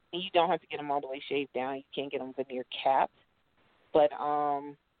you don't have to get them all the way shaved down. You can't get them veneer capped. But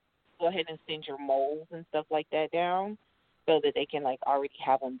go ahead and send your moles and stuff like that down so that they can like already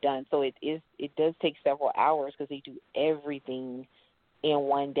have them done. So it does take several hours because they do everything in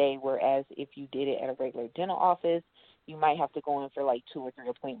one day, whereas if you did it at a regular dental office, you might have to go in for like 2 or 3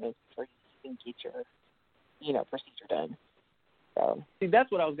 appointments before you can get your procedure done. So see,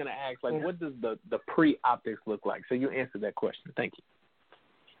 that's what I was gonna ask. Like, what does the pre-optics look like? So you answered that question. Thank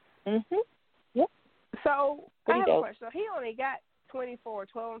you. Yep. So Pretty I have dope. a question. So he only got 24,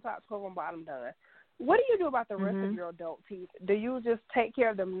 12 on top, 12 on bottom done. What do you do about the rest of your adult teeth? Do you just take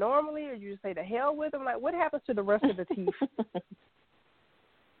care of them normally, or you just say the hell with them? Like, what happens to the rest of the teeth?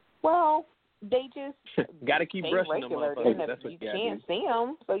 Well, they just got to keep stay brushing them regular. motherfuckers. That's what You you can't see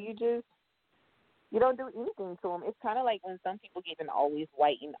them, so you don't do anything to them. It's kind of like when some people get and always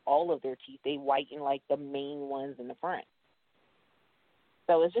whiten all of their teeth. They whiten like the main ones in the front.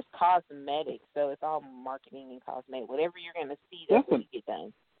 So it's just cosmetic. So it's all marketing and cosmetic. Whatever you're going to see, that's what you get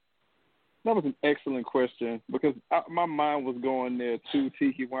done. That was an excellent question because my mind was going there too,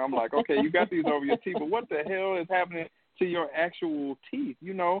 Tiki, where I'm like, okay, you got these over your teeth, but what the hell is happening to your actual teeth?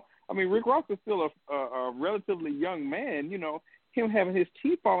 You know, I mean, Rick Ross is still a relatively young man. You know, him having his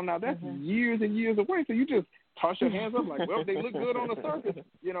teeth falling out, that's years and years away. So you just toss your hands up like, well, they look good on the surface.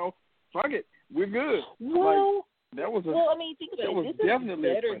 You know, fuck it, we're good. Well, like, that was I mean, think about it. This is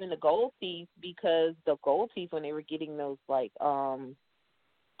better than the gold teeth because the gold teeth, when they were getting those, like,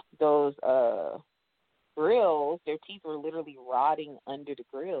 those grills, their teeth were literally rotting under the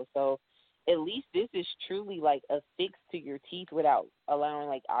grill. So at least this is truly, like, affixed to your teeth without allowing,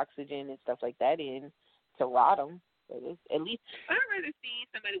 like, oxygen and stuff like that in to rot them. So this, at least, I'd rather see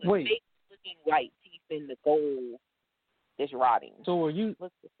somebody with fake-looking white teeth than the gold that's rotting. So are you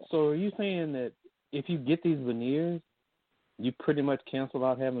saying that if you get these veneers, you pretty much cancel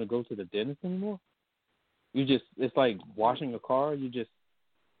out having to go to the dentist anymore? It's like washing a car. You just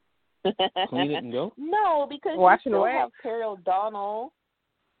clean it and go? No, because you still have periodontal.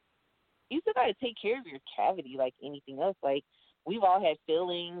 You still got to take care of your cavity like anything else. Like, we've all had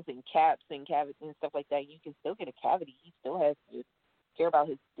fillings and caps and cavities and stuff like that. You can still get a cavity. He still has to care about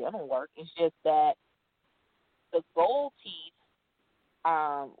his dental work. It's just that the gold teeth,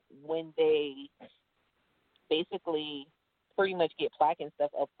 when they basically pretty much get plaque and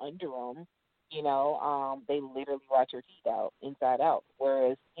stuff up under them, you know, they literally rot your teeth out, inside out.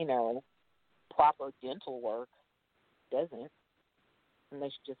 Whereas, you know, proper dental work doesn't,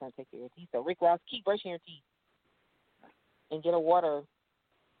 unless you just want to take care of your teeth. So, Rick Ross, keep brushing your teeth and get a water,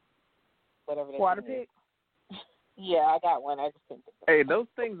 whatever that water is. pick? Yeah, I got one. I just couldn't think of it. Hey, those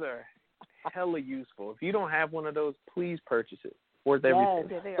things are hella useful. If you don't have one of those, please purchase it. Worth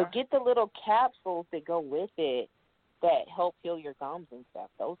everything. Yeah, but get the little capsules that go with it that help heal your gums and stuff.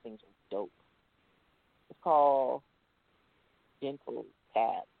 Those things are dope. It's called Dental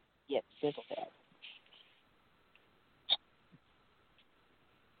Tab. Yes, Dental Tab.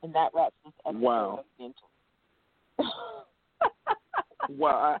 And that wraps this episode of dental.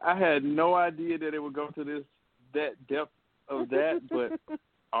 Wow, I had no idea that it would go to that depth of that, but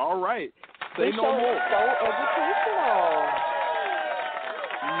all right. Say no more. It's so educational.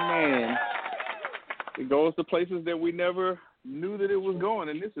 Man, it goes to places that we never knew that it was going,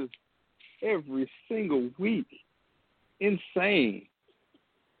 and this is every single week. Insane.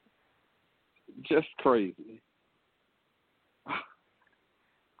 Just crazy.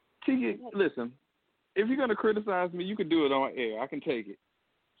 Tiki, listen, if you're going to criticize me, you can do it on air. I can take it.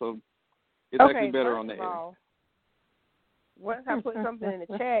 So it's actually better on the air. Once I put something in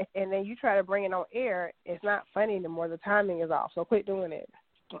the chat and then you try to bring it on air, it's not funny anymore. The timing is off, so quit doing it.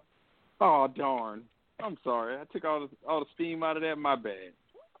 Oh, darn. I'm sorry. I took all the steam out of that. My bad.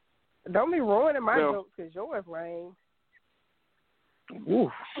 Don't be ruining my jokes because yours lame.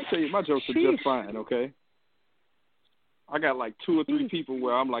 I'll tell you, my jokes are just fine, okay? I got like 2 or 3 people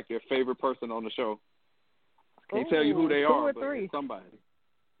where I'm like their favorite person on the show. I can't tell you who they are, but somebody.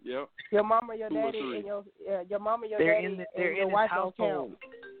 Yep. Your mama, your daddy, and your mama, your daddy, and your wife don't count.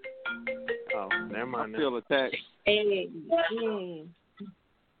 Oh, never mind. I feel attacked.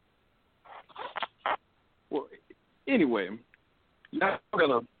 Well, anyway, now we're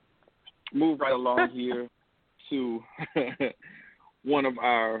going to move right along here to one of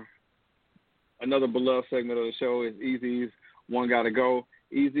another beloved segment of the show is Easy's One Gotta Go.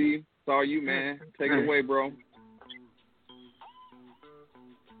 Easy, it's all you, man. Take it away, bro.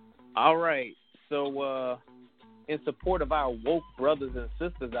 All right. So, in support of our woke brothers and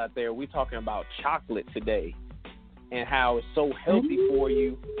sisters out there, we're talking about chocolate today and how it's so healthy for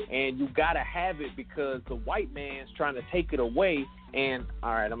you, and you got to have it because the white man's trying to take it away. And,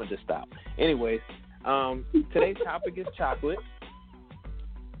 all right, I'm going to just stop. Anyways, today's topic is chocolate.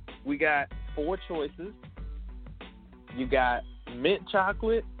 We got 4 choices. You got mint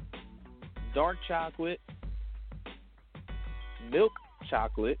chocolate, dark chocolate, milk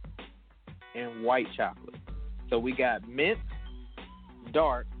chocolate, and white chocolate. So we got mint,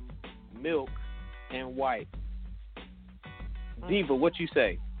 dark, milk, and white. Diva, what you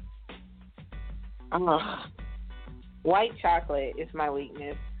say? White chocolate is my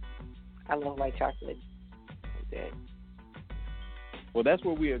weakness. I love white chocolate. That's it. Well, that's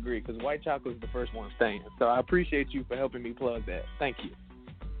where we agree, because white chocolate is the first one staying. So I appreciate you for helping me plug that. Thank you.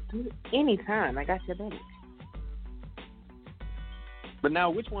 Anytime. I got your back. But now,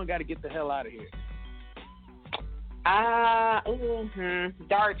 which one got to get the hell out of here?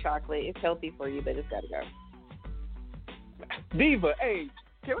 Dark chocolate. It's healthy for you, but it's got to go. Diva, hey,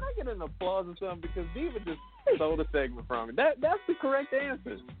 can I get an applause or something? Because Diva just stole the segment from me. That's the correct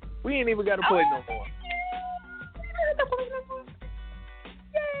answer. We ain't even got to play no more.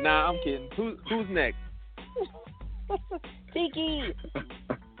 Nah, I'm kidding. Who's next? Tiki.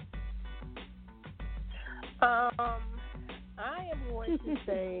 I am going to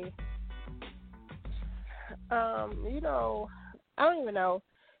say, I don't even know,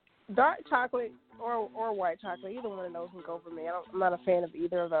 dark chocolate or white chocolate. Either one of those can go for me. I'm not a fan of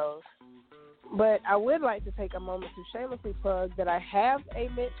either of those. But I would like to take a moment to shamelessly plug that I have a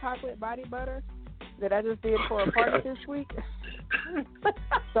mint chocolate body butter that I just did for a party this week.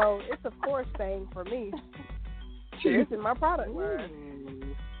 So it's a course thing for me. This is my product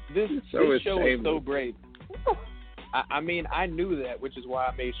line. This show is so great. I mean, I knew that, which is why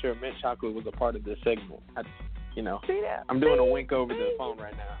I made sure mint chocolate was a part of this segment. See that? I'm doing a wink over the phone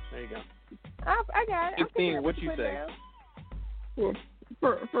right now. There you go. I got it. 16, what you say? Well,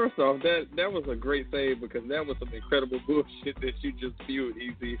 first off, that was a great save because that was some incredible bullshit that you just spewed,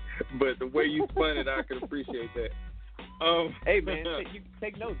 Easy. But the way you spun it, I could appreciate that. Hey, man, you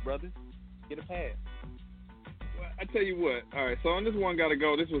take notes, brother. Get a pass. Well, I tell you what. All right, so on this one gotta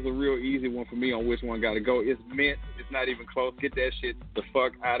go. This was a real easy one for me on which one gotta go. It's mint. It's not even close. Get that shit the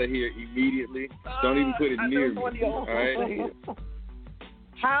fuck out of here immediately. Don't even put it near me. All right.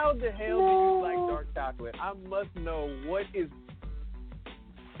 How the hell do you like dark chocolate? I must know what is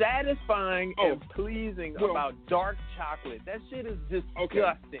satisfying and pleasing about dark chocolate. That shit is disgusting.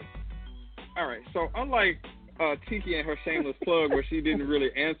 Okay. All right, so unlike Tiki and her shameless plug where she didn't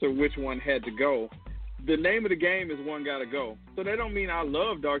really answer which one had to go, the name of the game is one gotta go. So that don't mean I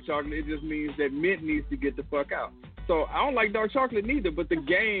love dark chocolate. It just means that mint needs to get the fuck out. So I don't like dark chocolate neither, but the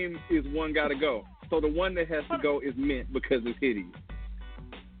game is one gotta go. So the one that has to go is mint because it's hideous.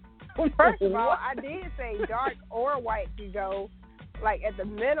 First of all, I did say dark or white can go. Like at the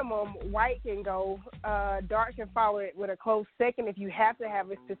minimum, white can go. Dark can follow it with a close second if you have to have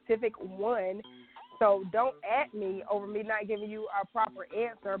a specific one. So don't at me over me not giving you a proper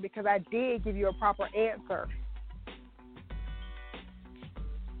answer because I did give you a proper answer.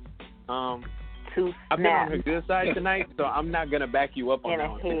 I've been on her good side tonight, so I'm not gonna back you up on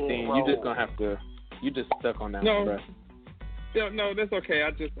that one, 16. You just gonna have to. You just stuck on that one, bro. Yeah, no, that's okay.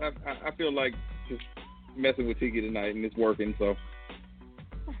 I feel like just messing with Tiki tonight and it's working. So.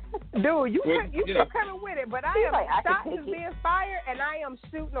 Dude, you keep coming with it, but I am shots is being fired, and I am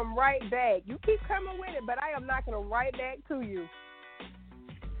shooting them right back. You keep coming with it, but I am not going to right back to you.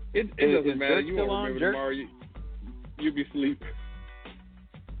 It doesn't matter. You won't remember tomorrow. You'll be asleep.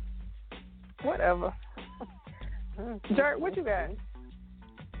 Whatever. Jerk, what you got?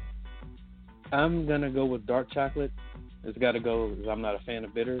 I'm going to go with dark chocolate. It's got to go because I'm not a fan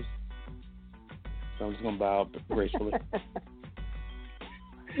of bitters. So I'm just going to bow out gracefully.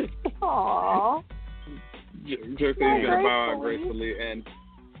 Aww. Jerk is gonna bow out gracefully and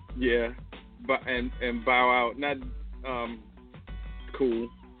and bow out. Not cool.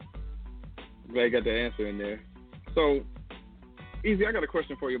 Glad you got the answer in there. So, Easy, I got a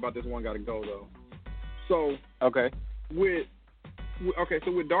question for you about this one gotta go though. So with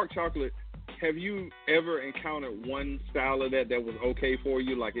dark chocolate, have you ever encountered one style of that was okay for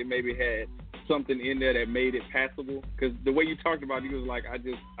you? Like it maybe had something in there that made it passable? Because the way you talked about it, you was like, I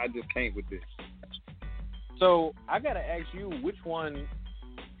just can't with this. So I gotta ask you, which one?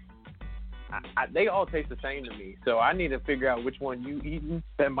 They all taste the same to me. So I need to figure out which one you eating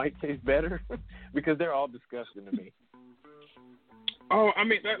that might taste better, because they're all disgusting to me. Oh, I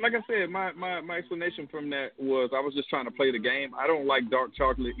mean, like I said, my explanation from that was I was just trying to play the game. I don't like dark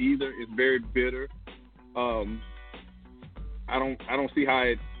chocolate either. It's very bitter. I don't see how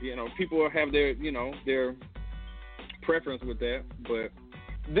it, people have their, their preference with that, but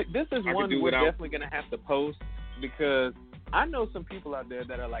this is one we're definitely going to have to post, because I know some people out there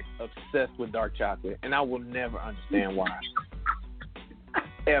that are like obsessed with dark chocolate, and I will never understand why.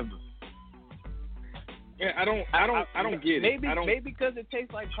 Ever. Yeah, I don't get it. Maybe because it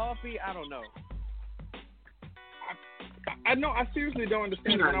tastes like coffee. I don't know. I know. I seriously don't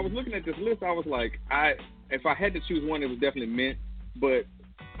understand it. When I was looking at this list, I was like, if I had to choose one, it was definitely mint. But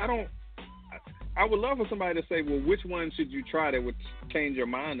I would love for somebody to say, well, which one should you try that would change your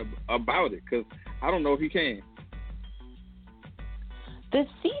mind about it? Because I don't know if you can. The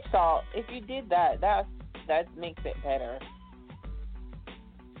sea salt, if you did that makes it better.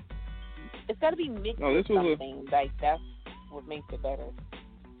 It's got to be mixed with something. Like, that's what makes it better.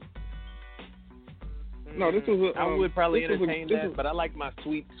 No, this was I would probably entertain that, but I like my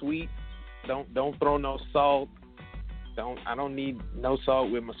sweet. Don't throw no salt. I don't need no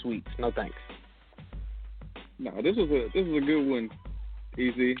salt with my sweets. No thanks. No, this was a good one.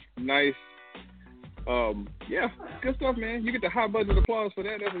 Easy, nice. Yeah, good stuff, man. You get the high budget applause for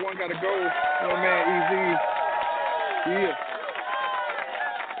that. That's one got to go. Oh man, Easy. Yeah.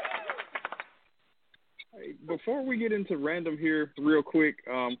 Hey, before we get into random here, real quick,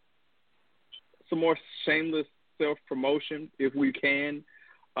 some more shameless self-promotion, if we can.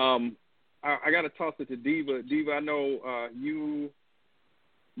 I got to toss it to Diva. Diva, I know you,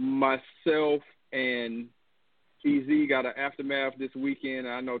 myself, and EZ got an aftermath this weekend.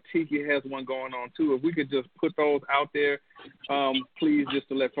 I know Tiki has one going on, too. If we could just put those out there, please, just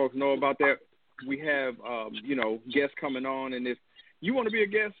to let folks know about that. We have, guests coming on, and if you want to be a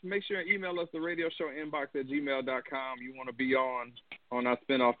guest, make sure and email us the radio show inbox@gmail.com. You want to be on our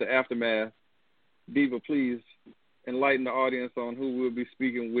spinoff, The Aftermath. Diva, please enlighten the audience on who we'll be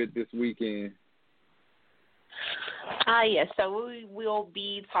speaking with this weekend. Yes, so we will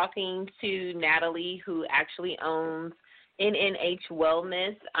be talking to Natalie, who actually owns NNH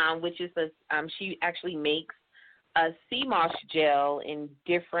Wellness, which is she actually makes a sea moss gel in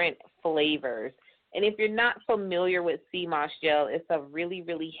different flavors. And if you're not familiar with sea moss gel, it's a really,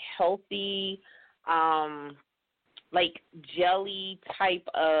 really healthy, like jelly type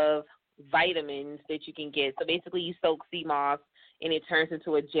of vitamins that you can get. So basically you soak sea moss and it turns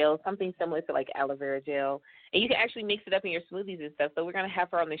into a gel, something similar to like aloe vera gel. And you can actually mix it up in your smoothies and stuff. So we're going to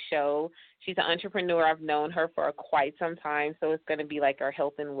have her on the show. She's an entrepreneur. I've known her for quite some time. So it's going to be like our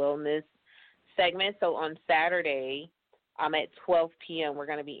health and wellness segment. So on Saturday, at 12 p.m., we're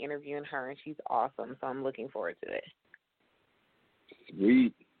going to be interviewing her, and she's awesome. So I'm looking forward to it.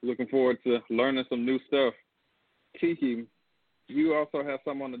 Sweet. Looking forward to learning some new stuff. Tiki, you also have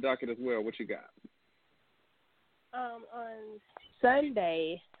some on the docket as well. What you got? On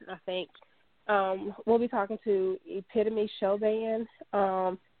Sunday, I think, we'll be talking to Epitome Show Band,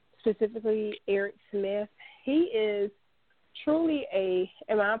 specifically Eric Smith. He is truly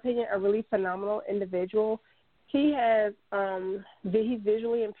in my opinion, a really phenomenal individual. He has, he's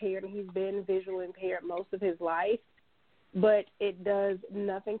visually impaired, and he's been visually impaired most of his life, but it does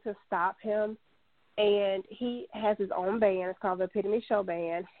nothing to stop him. And he has his own band. It's called the Epitome Show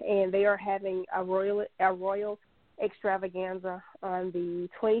Band, and they are having a royal extravaganza on the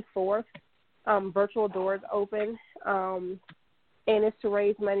 24th. Virtual doors open, and it's to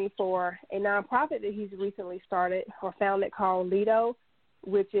raise money for a nonprofit that he's recently started or founded called Lido,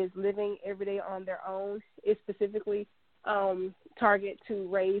 which is Living Every Day on Their Own. It's specifically targeted to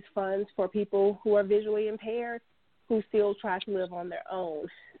raise funds for people who are visually impaired who still try to live on their own.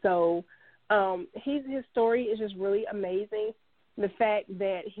 So his story is just really amazing. The fact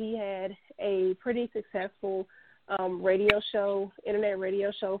that he had a pretty successful internet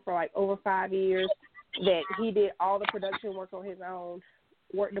radio show for like over 5 years, that he did all the production work on his own,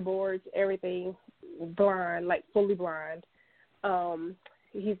 worked the boards, everything, blind, like fully blind.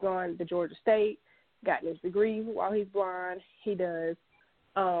 He's gone to Georgia State, gotten his degree while he's blind. He does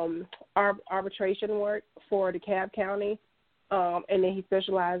arbitration work for DeKalb County, and then he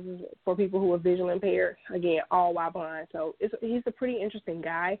specializes for people who are visually impaired, again, all while blind. So he's a pretty interesting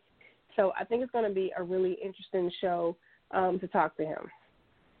guy. So I think it's going to be a really interesting show to talk to him.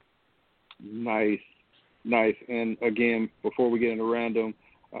 Nice. And again, before we get into random,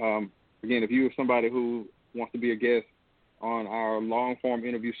 again, if you are somebody who wants to be a guest on our long-form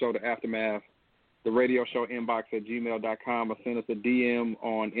interview show, The Aftermath, the radio show inbox@gmail.com, or send us a DM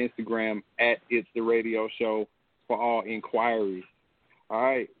on Instagram @It'sTheRadioShow for all inquiries. All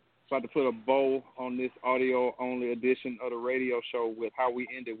right. About to put a bow on this audio-only edition of the radio show with how we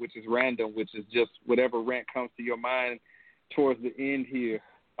end it, which is random, which is just whatever rant comes to your mind towards the end here.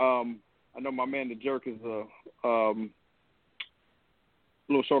 I know my man, the Jerk, is a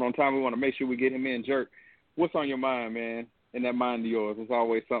little short on time. We want to make sure we get him in. Jerk, what's on your mind, man? In that mind of yours, there's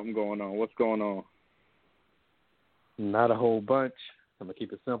always something going on. What's going on? Not a whole bunch. I'm going to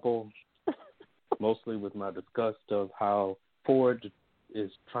keep it simple, mostly with my disgust of how Ford is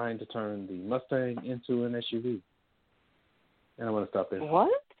trying to turn the Mustang into an SUV. And I want to stop there.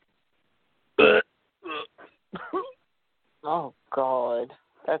 What? Oh, God.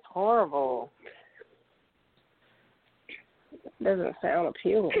 That's horrible. Doesn't sound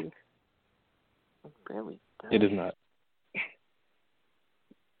appealing. Really? It is not.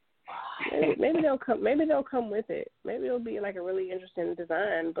 Maybe they'll come. Maybe they'll come with it. Maybe it'll be like a really interesting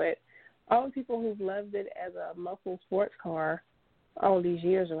design. But all the people who've loved it as a muscle sports car all these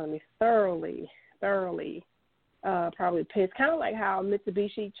years are going to be thoroughly probably pissed. Kind of like how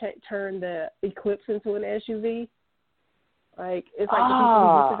Mitsubishi turned the Eclipse into an SUV. Like it's like the people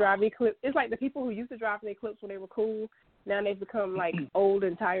who used to drive Eclipse. It's like the people who used to drive an Eclipse when they were cool. Now they've become like old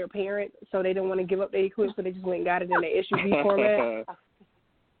and tired parents, so they don't want to give up their Eclipse, so they just went and got it in the SUV format.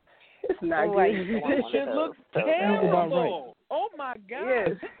 It's not good. This shit looks terrible. Oh my God, yes.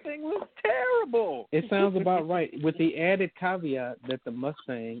 This thing looks terrible. It sounds about right, with the added caveat that the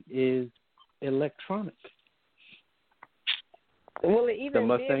Mustang is electronic. Well, even the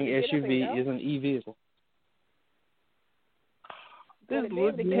Mustang SUV is an e-vehicle. This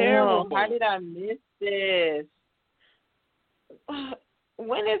looks terrible. How did I miss this?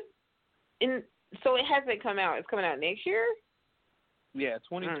 When is in? So it hasn't come out. It's coming out next year. Yeah,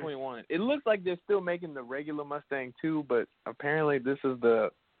 2021. It looks like they're still making the regular Mustang too, but apparently this is the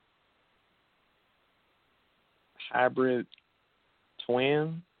hybrid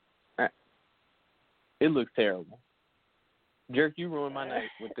twin. It looks terrible. Jerk, you ruined my night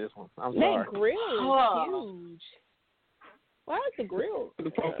with this one. I'm sorry. That grill is huge. Why is the grill?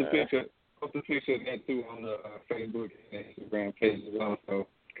 Post a picture of that too on the Facebook and Instagram page as well. So,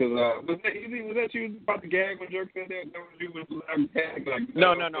 because was that easy? Was that you about to gag when Jerk said that? That was you with like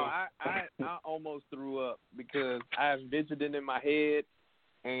No. I almost threw up because I envisioned it in my head,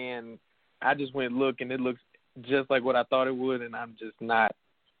 and I just went look, and it looks just like what I thought it would, and I'm just not.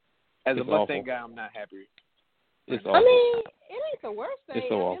 As a Mustang guy, I'm not happy. It's awful. I mean, it ain't the worst thing. It's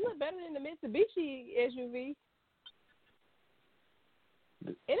so awful. It look better than the Mitsubishi SUV.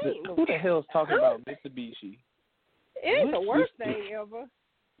 Who the hell is talking about Mitsubishi? It ain't the worst thing ever.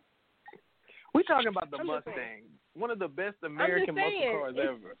 We're talking about the Mustang, one of the best American muscle cars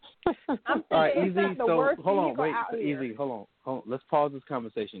ever. I'm All right, saying Easy. it's not the So worst hold on, vehicle wait, out here. Easy. Hold on. Let's pause this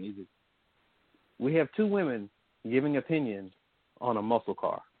conversation, Easy. We have two women giving opinions on a muscle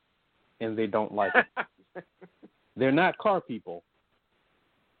car, and they don't like it. They're not car people,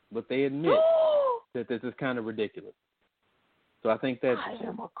 but they admit that this is kind of ridiculous. So I think that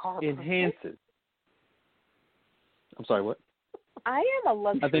enhances. I'm sorry, what? I am a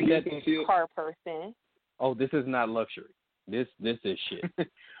luxury car person. Oh, this is not luxury. This is shit.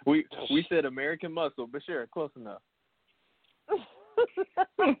 we said American muscle, but sure, close enough.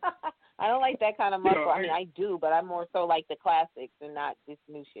 I don't like that kind of muscle. I mean, I do, but I more so like the classics and not this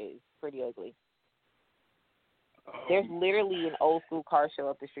new shit. It's pretty ugly. There's literally an old school car show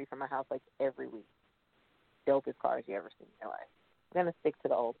up the street from my house like every week. Dopest cars you ever seen in your life. I'm gonna stick to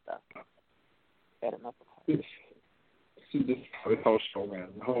the old stuff. Better muscle cars. This whole show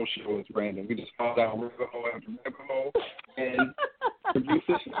random. The whole show is random. We just fall down rabbit hole after rabbit hole and produce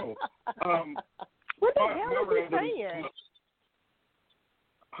this show. What the hell are you saying?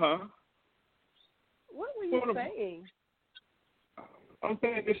 Huh? What were you saying? I'm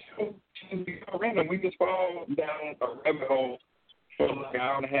saying this show should be so random. We just fall down a rabbit hole for like an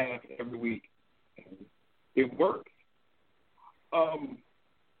hour and a half every week. It works.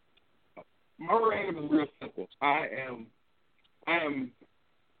 My random is real simple. I am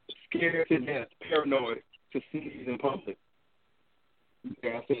scared to death, paranoid to sneeze in public.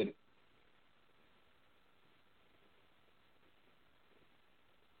 Yeah, I said it.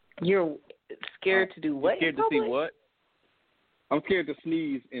 You're scared to do what? Scared to see what? I'm scared to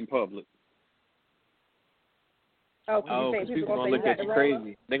sneeze in public. Oh, because people gonna look at you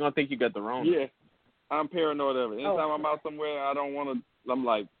crazy. They're gonna think you got the wrong. Yeah, I'm paranoid of it. Anytime I'm out somewhere, I don't want to. I'm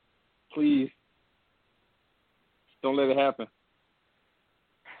like, please, don't let it happen.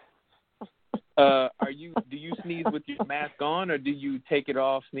 Do you sneeze with your mask on, or do you take it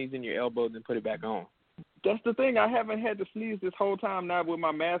off, sneeze in your elbow, then put it back on? That's the thing. I haven't had to sneeze this whole time now with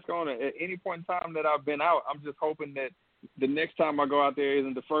my mask on. At any point in time that I've been out, I'm just hoping that the next time I go out there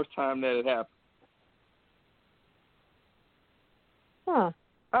isn't the first time that it happens. Huh.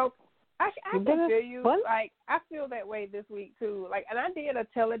 Oh, I can feel you. What? Like, I feel that way this week, too. Like, and I did a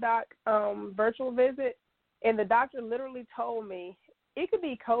teledoc virtual visit, and the doctor literally told me it could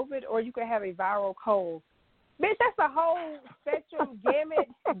be COVID or you could have a viral cold. Bitch, that's a whole spectrum, gamut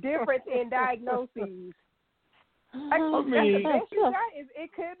difference in diagnoses. Like, I mean, the best you got is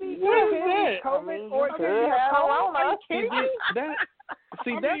it could be COVID or it could be a cold. Are you kidding me?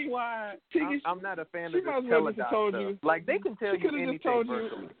 That's why I'm not a fan of this teledoc stuff. Like, they can tell you anything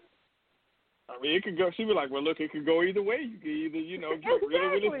virtually. I mean, it could go. She'd be like, "Well, look, it could go either way. You could either, get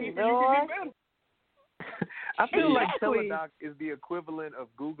really sick, or you could get better." I feel like teledoc is the equivalent of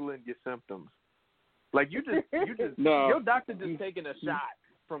Googling your symptoms. Like you just your doctor just taking a shot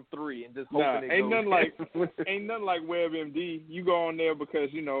from 3 and just hoping it ain't goes. Ain't nothing like WebMD. You go on there because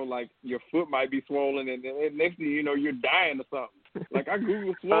like your foot might be swollen, and next thing you know, you're dying or something. Like I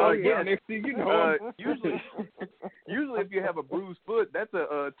Google swollen, next thing you know. Usually if you have a bruised foot, that's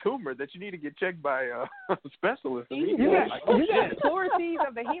a tumor that you need to get checked by a specialist. You got pleurisy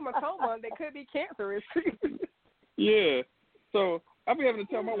of the hematoma that could be cancerous. Yeah. So I be having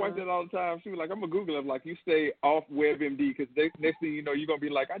to tell my wife that all the time. She was like, I'm going to Google it. Like, you stay off WebMD because next thing you know, you're going to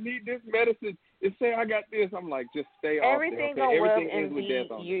be like, I need this medicine. It say I got this. I'm like, just stay off Everything there. on Everything ends with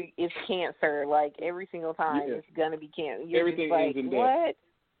death on WebMD is cancer. Like, every single time it's going to be cancer. Everything ends in death. What?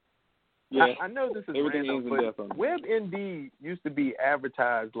 Yeah. I know this is everything random, ends in death but on WebMD used to be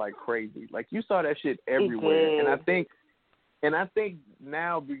advertised like crazy. Like, you saw that shit everywhere. And I think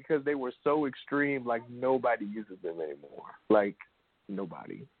now because they were so extreme, like, nobody uses them anymore. Like,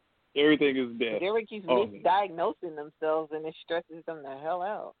 nobody. Everything is death. Derek keeps misdiagnosing themselves, and it stresses them the hell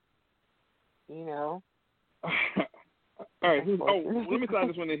out. All right. Oh, let me slide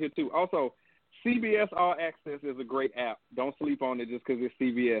this one in here, too. Also, CBS All Access is a great app. Don't sleep on it just because it's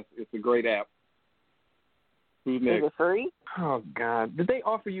CBS. It's a great app. Who's next? Is it free? Oh, God. Did they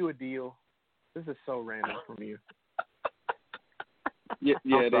offer you a deal? This is so random from you. Yeah,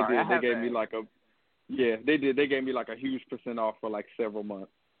 they did. They gave that. me like a... Yeah, they did. They gave me like a huge % off for like several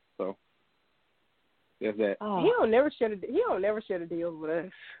months. So there's that. He don't never share the deals with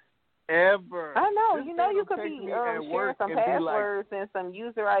us. Ever. I know. This You could be sharing some passwords and some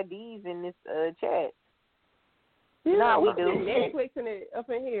user IDs in this chat. We do. Netflixing it up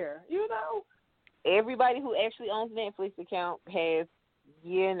in here. Everybody who actually owns Netflix account has,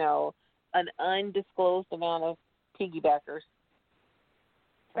 an undisclosed amount of piggybackers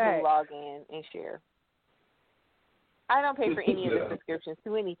who log in and share. I don't pay for any of the subscriptions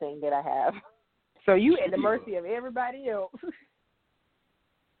to anything that I have. So you at the mercy of everybody else.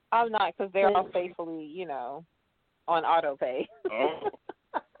 I'm not, because they're all faithfully, on auto pay.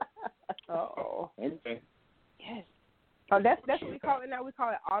 Oh. Okay. Yes. Oh, that's what we call it now. We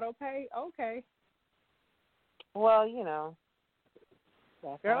call it auto pay. Okay. Well,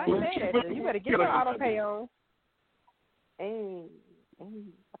 That's girl, I said that. You better get your auto pay on. Hey,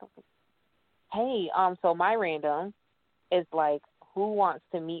 so my random is like, who wants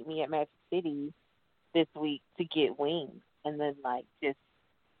to meet me at Magic City this week to get wings, and then like just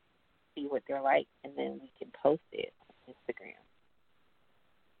see what they're like, and then we can post it on Instagram.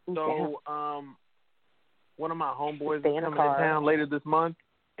 So, one of my homeboys is coming in town later this month,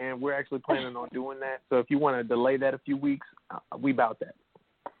 and we're actually planning on doing that. So if you want to delay that a few weeks, we about that.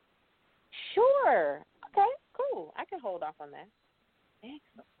 Sure. Okay, cool. I can hold off on that.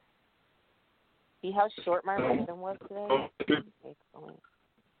 Excellent. See how short my random was today? Excellent.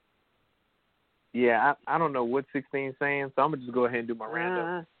 Yeah, I don't know what 16's saying, so I'm going to just go ahead and do my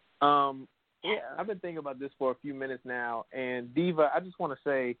random. I've been thinking about this for a few minutes now, and Diva, I just want to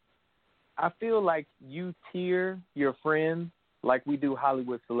say, I feel like you tier your friends like we do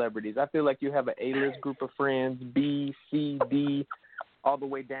Hollywood celebrities. I feel like you have an A-list group of friends, B, C, D, all the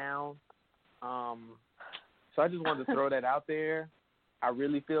way down. So I just wanted to throw that out there. I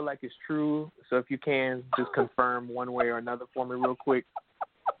really feel like it's true. So if you can, just confirm one way or another for me real quick.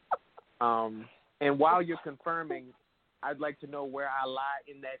 And while you're confirming, I'd like to know where I lie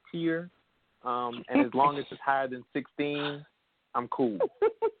in that tier. And as long as it's higher than 16, I'm cool.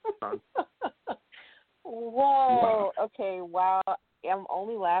 Whoa. Okay, wow. I'm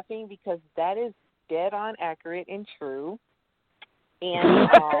only laughing because that is dead on accurate and true. And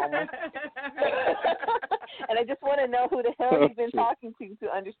and I just want to know who the hell you've been talking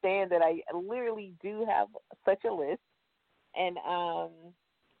to understand that I literally do have such a list. And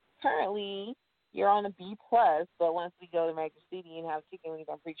currently you're on a B+, but once we go to Magic City and have chicken wings,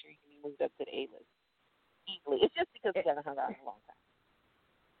 I'm pretty sure you can be moved up to the A-list easily. It's just because we haven't hung out in a long time.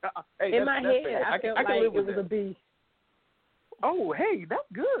 In my head, I felt like it was a B. Oh, hey, that's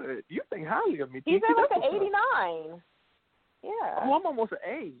good. You think highly of me. He's at like an 89. Yeah. Oh, I'm almost an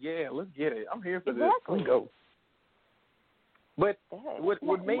A. Yeah, let's get it. I'm here for this. Exactly. Let's go. But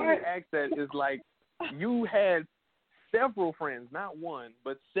what made me ask that is like you had several friends, not one,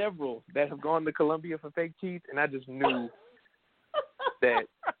 but several that have gone to Columbia for fake teeth, and I just knew that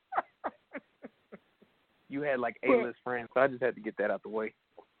you had like A-list friends, so I just had to get that out the way.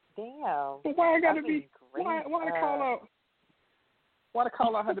 Damn. But why I gotta be? Why to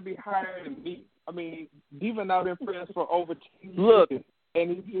call out her to be higher than me? I mean, Diva now been friends for over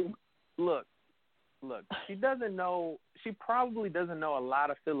 10 years. Look. She doesn't know. She probably doesn't know a lot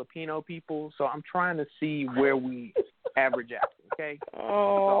of Filipino people. So I'm trying to see where we average out. Okay.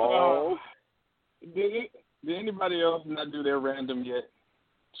 Oh. Did anybody else not do their random yet?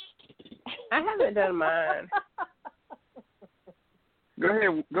 I haven't done mine. Go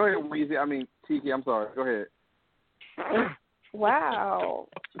ahead, Weezy. I mean, Tiki. I'm sorry. Go ahead. Wow.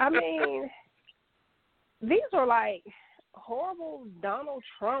 I mean, these are like horrible Donald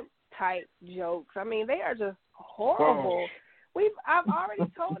Trump type jokes. I mean, they are just horrible. Whoa. I've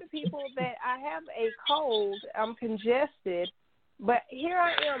already told the people that I have a cold. I'm congested. But here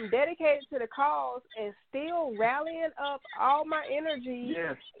I am, dedicated to the cause and still rallying up all my energy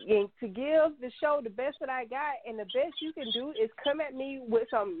and to give the show the best that I got. And the best you can do is come at me with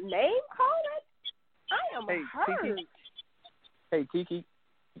some name calling. I am hurt. Hey, Kiki,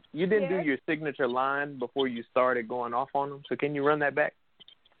 you didn't do your signature line before you started going off on them. So can you run that back?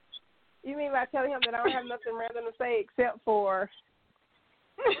 You mean by telling him that I don't have nothing random to say except for?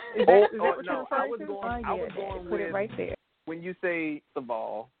 I was going put it right there. When you say first of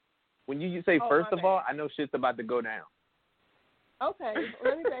all, first of all, I know shit's about to go down. Okay,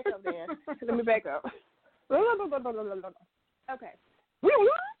 let me back up then. Okay.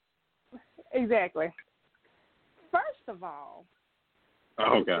 Exactly. First of all,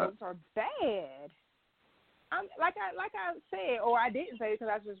 God, jokes are bad. Like I said, or I didn't say it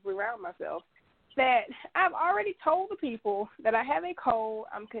because I just rewound myself, that I've already told the people that I have a cold,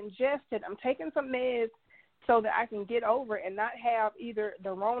 I'm congested, I'm taking some meds so that I can get over it and not have either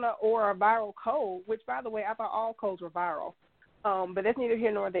the Rona or a viral cold, which, by the way, I thought all colds were viral. But that's neither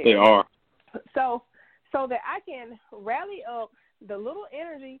here nor there. They are. So that I can rally up the little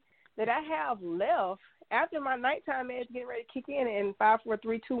energy that I have left after my nighttime meds getting ready to kick in 5, 4,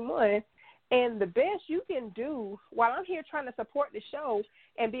 3, 2, 1. And the best you can do while I'm here trying to support the show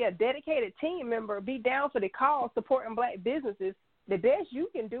and be a dedicated team member, be down for the cause, supporting black businesses, the best you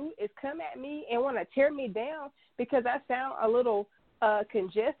can do is come at me and want to tear me down because I sound a little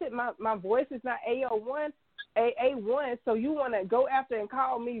congested. My voice is not A1, so you want to go after and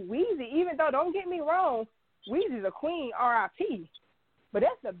call me Weezy, even though, don't get me wrong, Weezy's a queen, R.I.P. But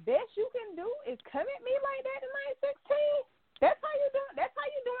that's the best you can do is come at me like that in 916. That's how you doing. That's how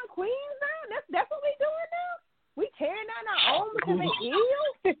you doing Queens now. That's what we doing now. We tearing down our own because they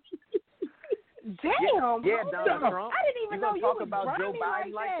ill. Damn. Yeah, Donald Trump. I didn't even know you talk was about Joe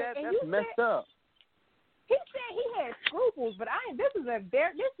Biden like that. That's messed up. He said he had scruples, but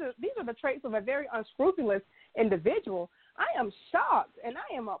these are the traits of a very unscrupulous individual. I am shocked and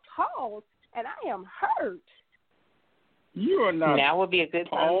I am appalled and I am hurt. You are not. Now would be a good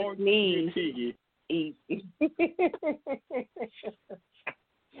time to sneeze.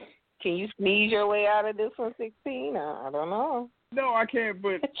 Can you sneeze your way out of this 116? I don't know. No, I can't.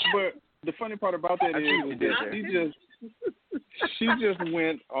 But the funny part about that is she just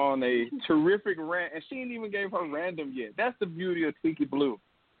went on a terrific rant, and she ain't even gave her random yet. That's the beauty of Tiki Blue.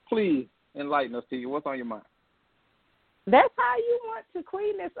 Please enlighten us, Tiki. What's on your mind? That's how you want to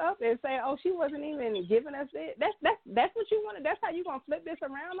clean this up and say, "Oh, she wasn't even giving us it." That's what you wanted. That's how you gonna flip this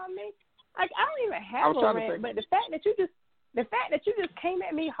around on me? Like, I don't even have a rant, but the fact that you just came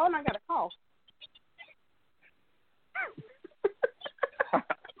at me. Hold on, I got a call.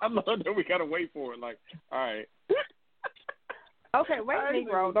 I love that we gotta wait for it. Like, all right. Okay, wait,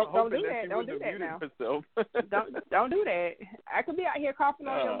 Negro. Don't do that. Don't do that now. Don't do that. I could be out here coughing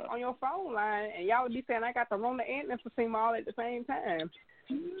on your phone line, and y'all would be saying I got the Rona and emphysema all at the same time.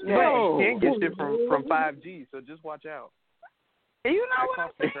 No, you can't get shit from 5G, so just watch out. You know what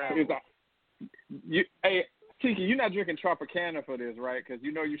I'm saying? Hey, Tiki, you're not drinking Tropicana for this, right? Because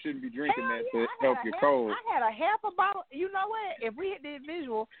you know you shouldn't be drinking that to help your cold. I had a half a bottle. You know what? If we had did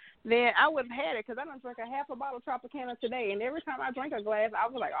visual, then I would have had it because I done drank a half a bottle of Tropicana today. And every time I drank a glass, I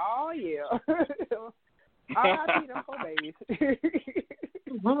was like, oh, yeah. R.I.P. them poor babies.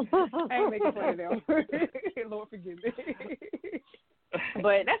 I ain't making fun of them. Lord forgive me.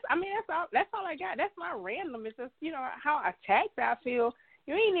 But that's all I got. That's my random. It's just, how attacked I feel.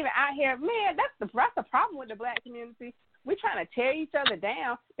 You ain't even out here, man. That's the problem with the black community. We trying to tear each other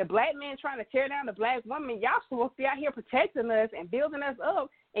down. The black man trying to tear down the black woman. Y'all supposed to be out here protecting us and building us up,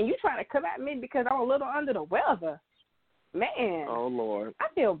 and you trying to come at me because I'm a little under the weather. Man. Oh Lord. I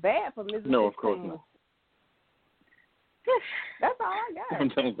feel bad for Mrs. No, of course not. That's all I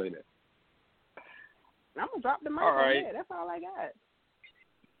got. Don't say that. I'm gonna drop the mic on there. That's all I got.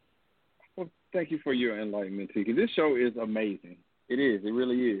 Well, thank you for your enlightenment, Tiki. This show is amazing. It is. It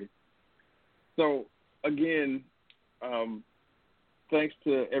really is. So, again, thanks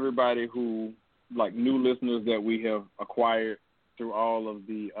to everybody who, like, new listeners that we have acquired through all of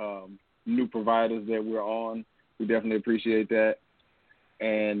the new providers that we're on. We definitely appreciate that.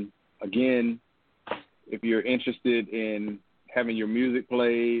 And, again, if you're interested in having your music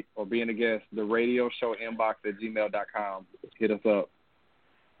played, or being a guest, the radio show inbox at gmail.com. Hit us up.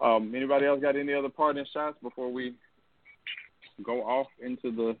 Anybody else got any other parting shots before we go off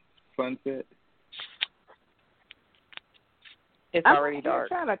into the sunset? It's already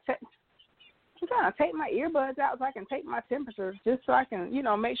dark. I'm trying to take my earbuds out so I can take my temperature, just so I can,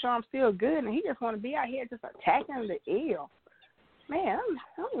 make sure I'm still good. And he just want to be out here just attacking the ill. Man,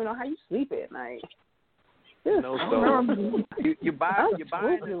 I don't even know how you sleep at night. No, so you buy in the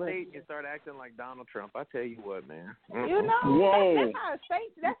state and you start acting like Donald Trump. I tell you what, man. Whoa.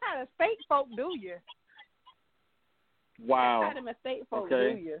 That's how the state folk do you. Wow. That's how the state folk do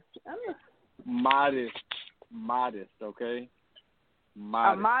you. Modest, okay?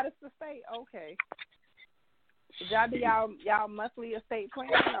 Modest. A modest estate, okay. Y'all do y'all monthly estate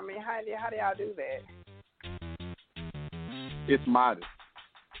planning? I mean, how do y'all do that? It's modest.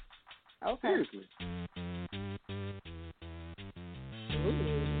 Okay. Seriously.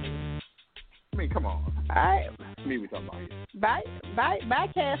 Ooh. I mean, come on. All right. Me, we talking about here. Bye,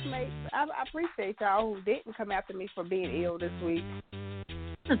 castmates. I appreciate y'all who didn't come after me for being ill this week.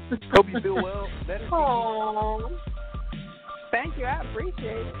 Hope you feel well. Better. Oh. Thank you. I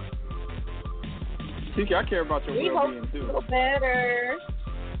appreciate it. TK, I care about your well-being too. Feel better.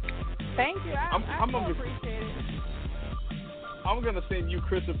 Thank you. I gonna appreciate it. I'm gonna send you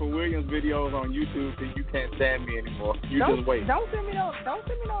Christopher Williams videos on YouTube till you can't stand me anymore. Just wait. Don't send me no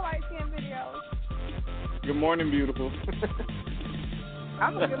light skin videos. Good morning, beautiful.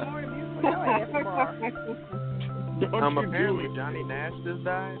 I'm a good morning, beautiful. Your ass tomorrow. Apparently Johnny Nash just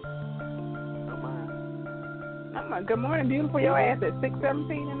died. I'm a good morning, beautiful. Your ass at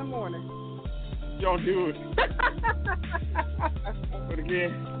 6:17 in the morning. Don't do it. But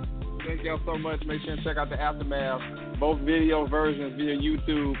again, thank y'all so much. Make sure and check out the Aftermath. Both video versions via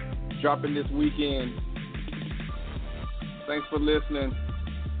YouTube dropping this weekend. Thanks for listening.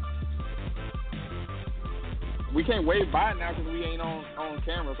 We can't wave bye now because we ain't on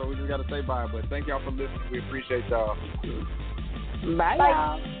camera, so we just got to say bye. But thank y'all for listening. We appreciate y'all. Bye,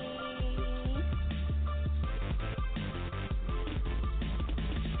 y'all.